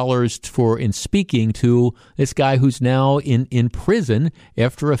thousands of dollars in speaking to this guy who's now in prison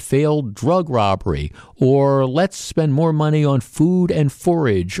after a failed drug robbery, or let's spend more money on food and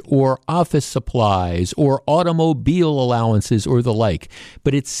forage or office supplies or automobile allowances or the like.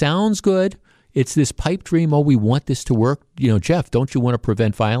 But it sounds good. It's this pipe dream, we want this to work. You know, Jeff, don't you want to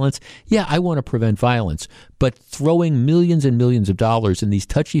prevent violence? Yeah, I want to prevent violence. But throwing millions and millions of dollars in these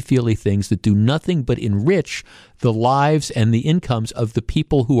touchy-feely things that do nothing but enrich the lives and the incomes of the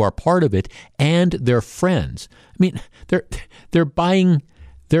people who are part of it and their friends. I mean, they're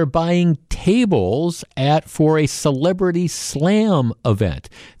buying tables for a celebrity slam event.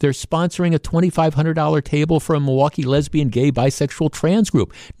 They're sponsoring a $2,500 table for a Milwaukee lesbian, gay, bisexual, trans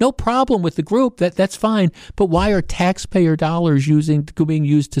group. No problem with the group. That's fine. But why are taxpayer dollars being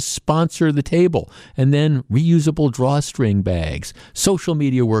used to sponsor the table? And then reusable drawstring bags, social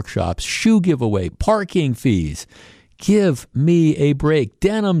media workshops, shoe giveaway, parking fees. Give me a break.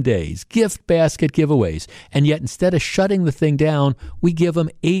 Denim days, gift basket giveaways. And yet instead of shutting the thing down, we give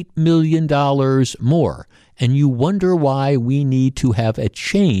them $8 million more. And you wonder why we need to have a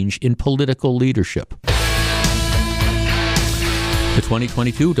change in political leadership. The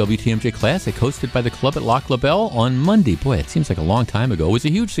 2022 WTMJ Classic, hosted by the club at Lac La Belle on Monday. Boy, it seems like a long time ago. It was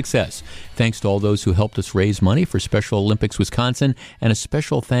a huge success. Thanks to all those who helped us raise money for Special Olympics Wisconsin, and a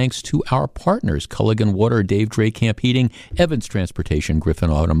special thanks to our partners, Culligan Water, Dave Dray Camp Heating, Evans Transportation, Griffin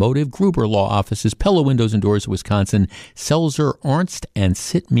Automotive, Gruber Law Offices, Pella Windows and Doors of Wisconsin, Selzer Ornst, and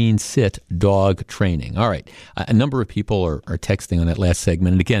Sit Means Sit Dog Training. All right. A number of people are texting on that last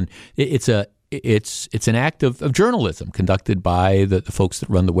segment. And again, it's an act of journalism conducted by the folks that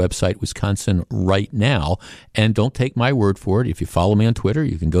run the website Wisconsin Right Now. And don't take my word for it. If you follow me on Twitter,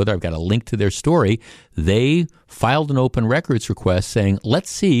 you can go there. I've got a link to their story. They filed an open records request saying, let's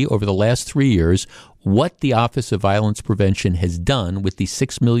see over the last 3 years what the Office of Violence Prevention has done with the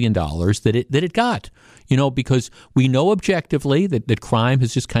 $6 million that it got. You know, because we know objectively that crime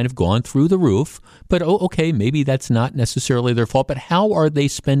has just kind of gone through the roof. But, okay, maybe that's not necessarily their fault. But how are they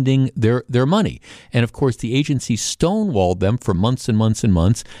spending their money? And, of course, the agency stonewalled them for months and months and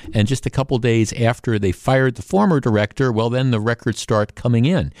months. And just a couple days after they fired the former director, well, then the records start coming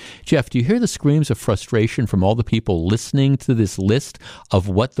in. Jeff, do you hear the screams of frustration from all the people listening to this list of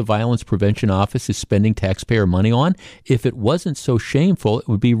what the Violence Prevention Office is spending taxpayer money on? If it wasn't so shameful, it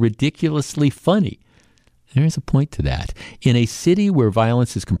would be ridiculously funny. There's a point to that. In a city where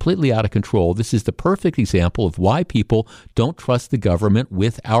violence is completely out of control, this is the perfect example of why people don't trust the government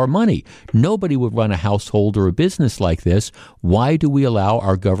with our money. Nobody would run a household or a business like this. Why do we allow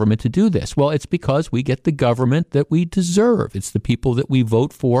our government to do this? Well, it's because we get the government that we deserve. It's the people that we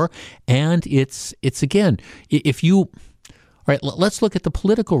vote for. And it's again, all right, let's look at the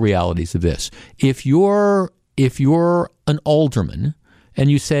political realities of this. If you're an alderman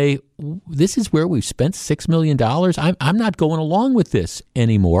and you say, this is where we've spent $6 million. I'm not going along with this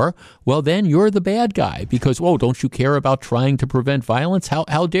anymore. Well, then you're the bad guy because, don't you care about trying to prevent violence?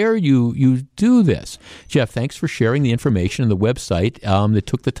 How dare you do this? Jeff, thanks for sharing the information on the website that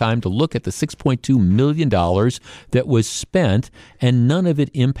took the time to look at the $6.2 million that was spent and none of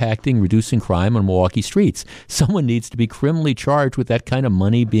it impacting reducing crime on Milwaukee streets. Someone needs to be criminally charged with that kind of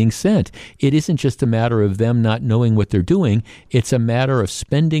money being sent. It isn't just a matter of them not knowing what they're doing. It's a matter of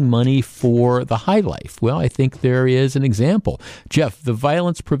spending money for the high life. Well, I think there is an example. Jeff, the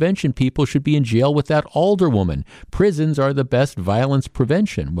violence prevention people should be in jail with that alderwoman. Prisons are the best violence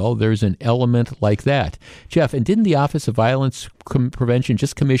prevention. Well, there's an element like that. Jeff, and didn't the Office of Violence Prevention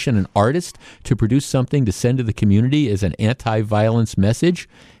just commission an artist to produce something to send to the community as an anti-violence message?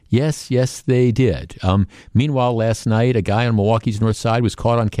 Yes, they did. Meanwhile, last night, a guy on Milwaukee's north side was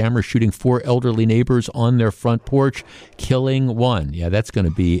caught on camera shooting 4 elderly neighbors on their front porch, killing one. Yeah, that's going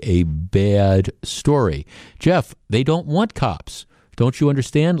to be a bad story. Jeff, they don't want cops Don't you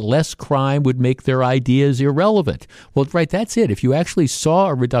understand? Less crime would make their ideas irrelevant. Well, right, that's it. If you actually saw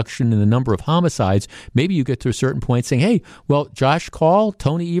a reduction in the number of homicides, maybe you get to a certain point saying, hey, well, Josh Call,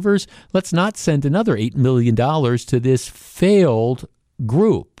 Tony Evers, let's not send another $8 million to this failed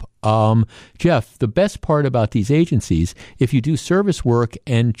group. Jeff, the best part about these agencies, if you do service work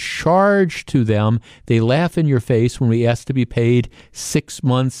and charge to them, they laugh in your face when we ask to be paid 6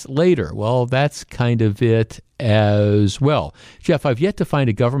 months later. Well, that's kind of it as well. Jeff, I've yet to find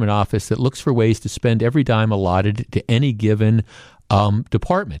a government office that looks for ways to spend every dime allotted to any given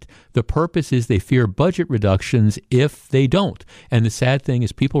department. The purpose is they fear budget reductions if they don't. And the sad thing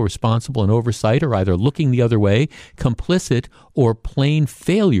is people responsible in oversight are either looking the other way, complicit, or plain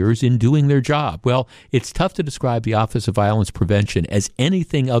failures in doing their job. Well, it's tough to describe the Office of Violence Prevention as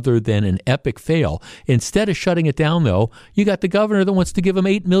anything other than an epic fail. Instead of shutting it down, though, you got the governor that wants to give them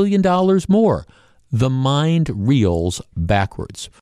 $8 million more. The mind reels backwards.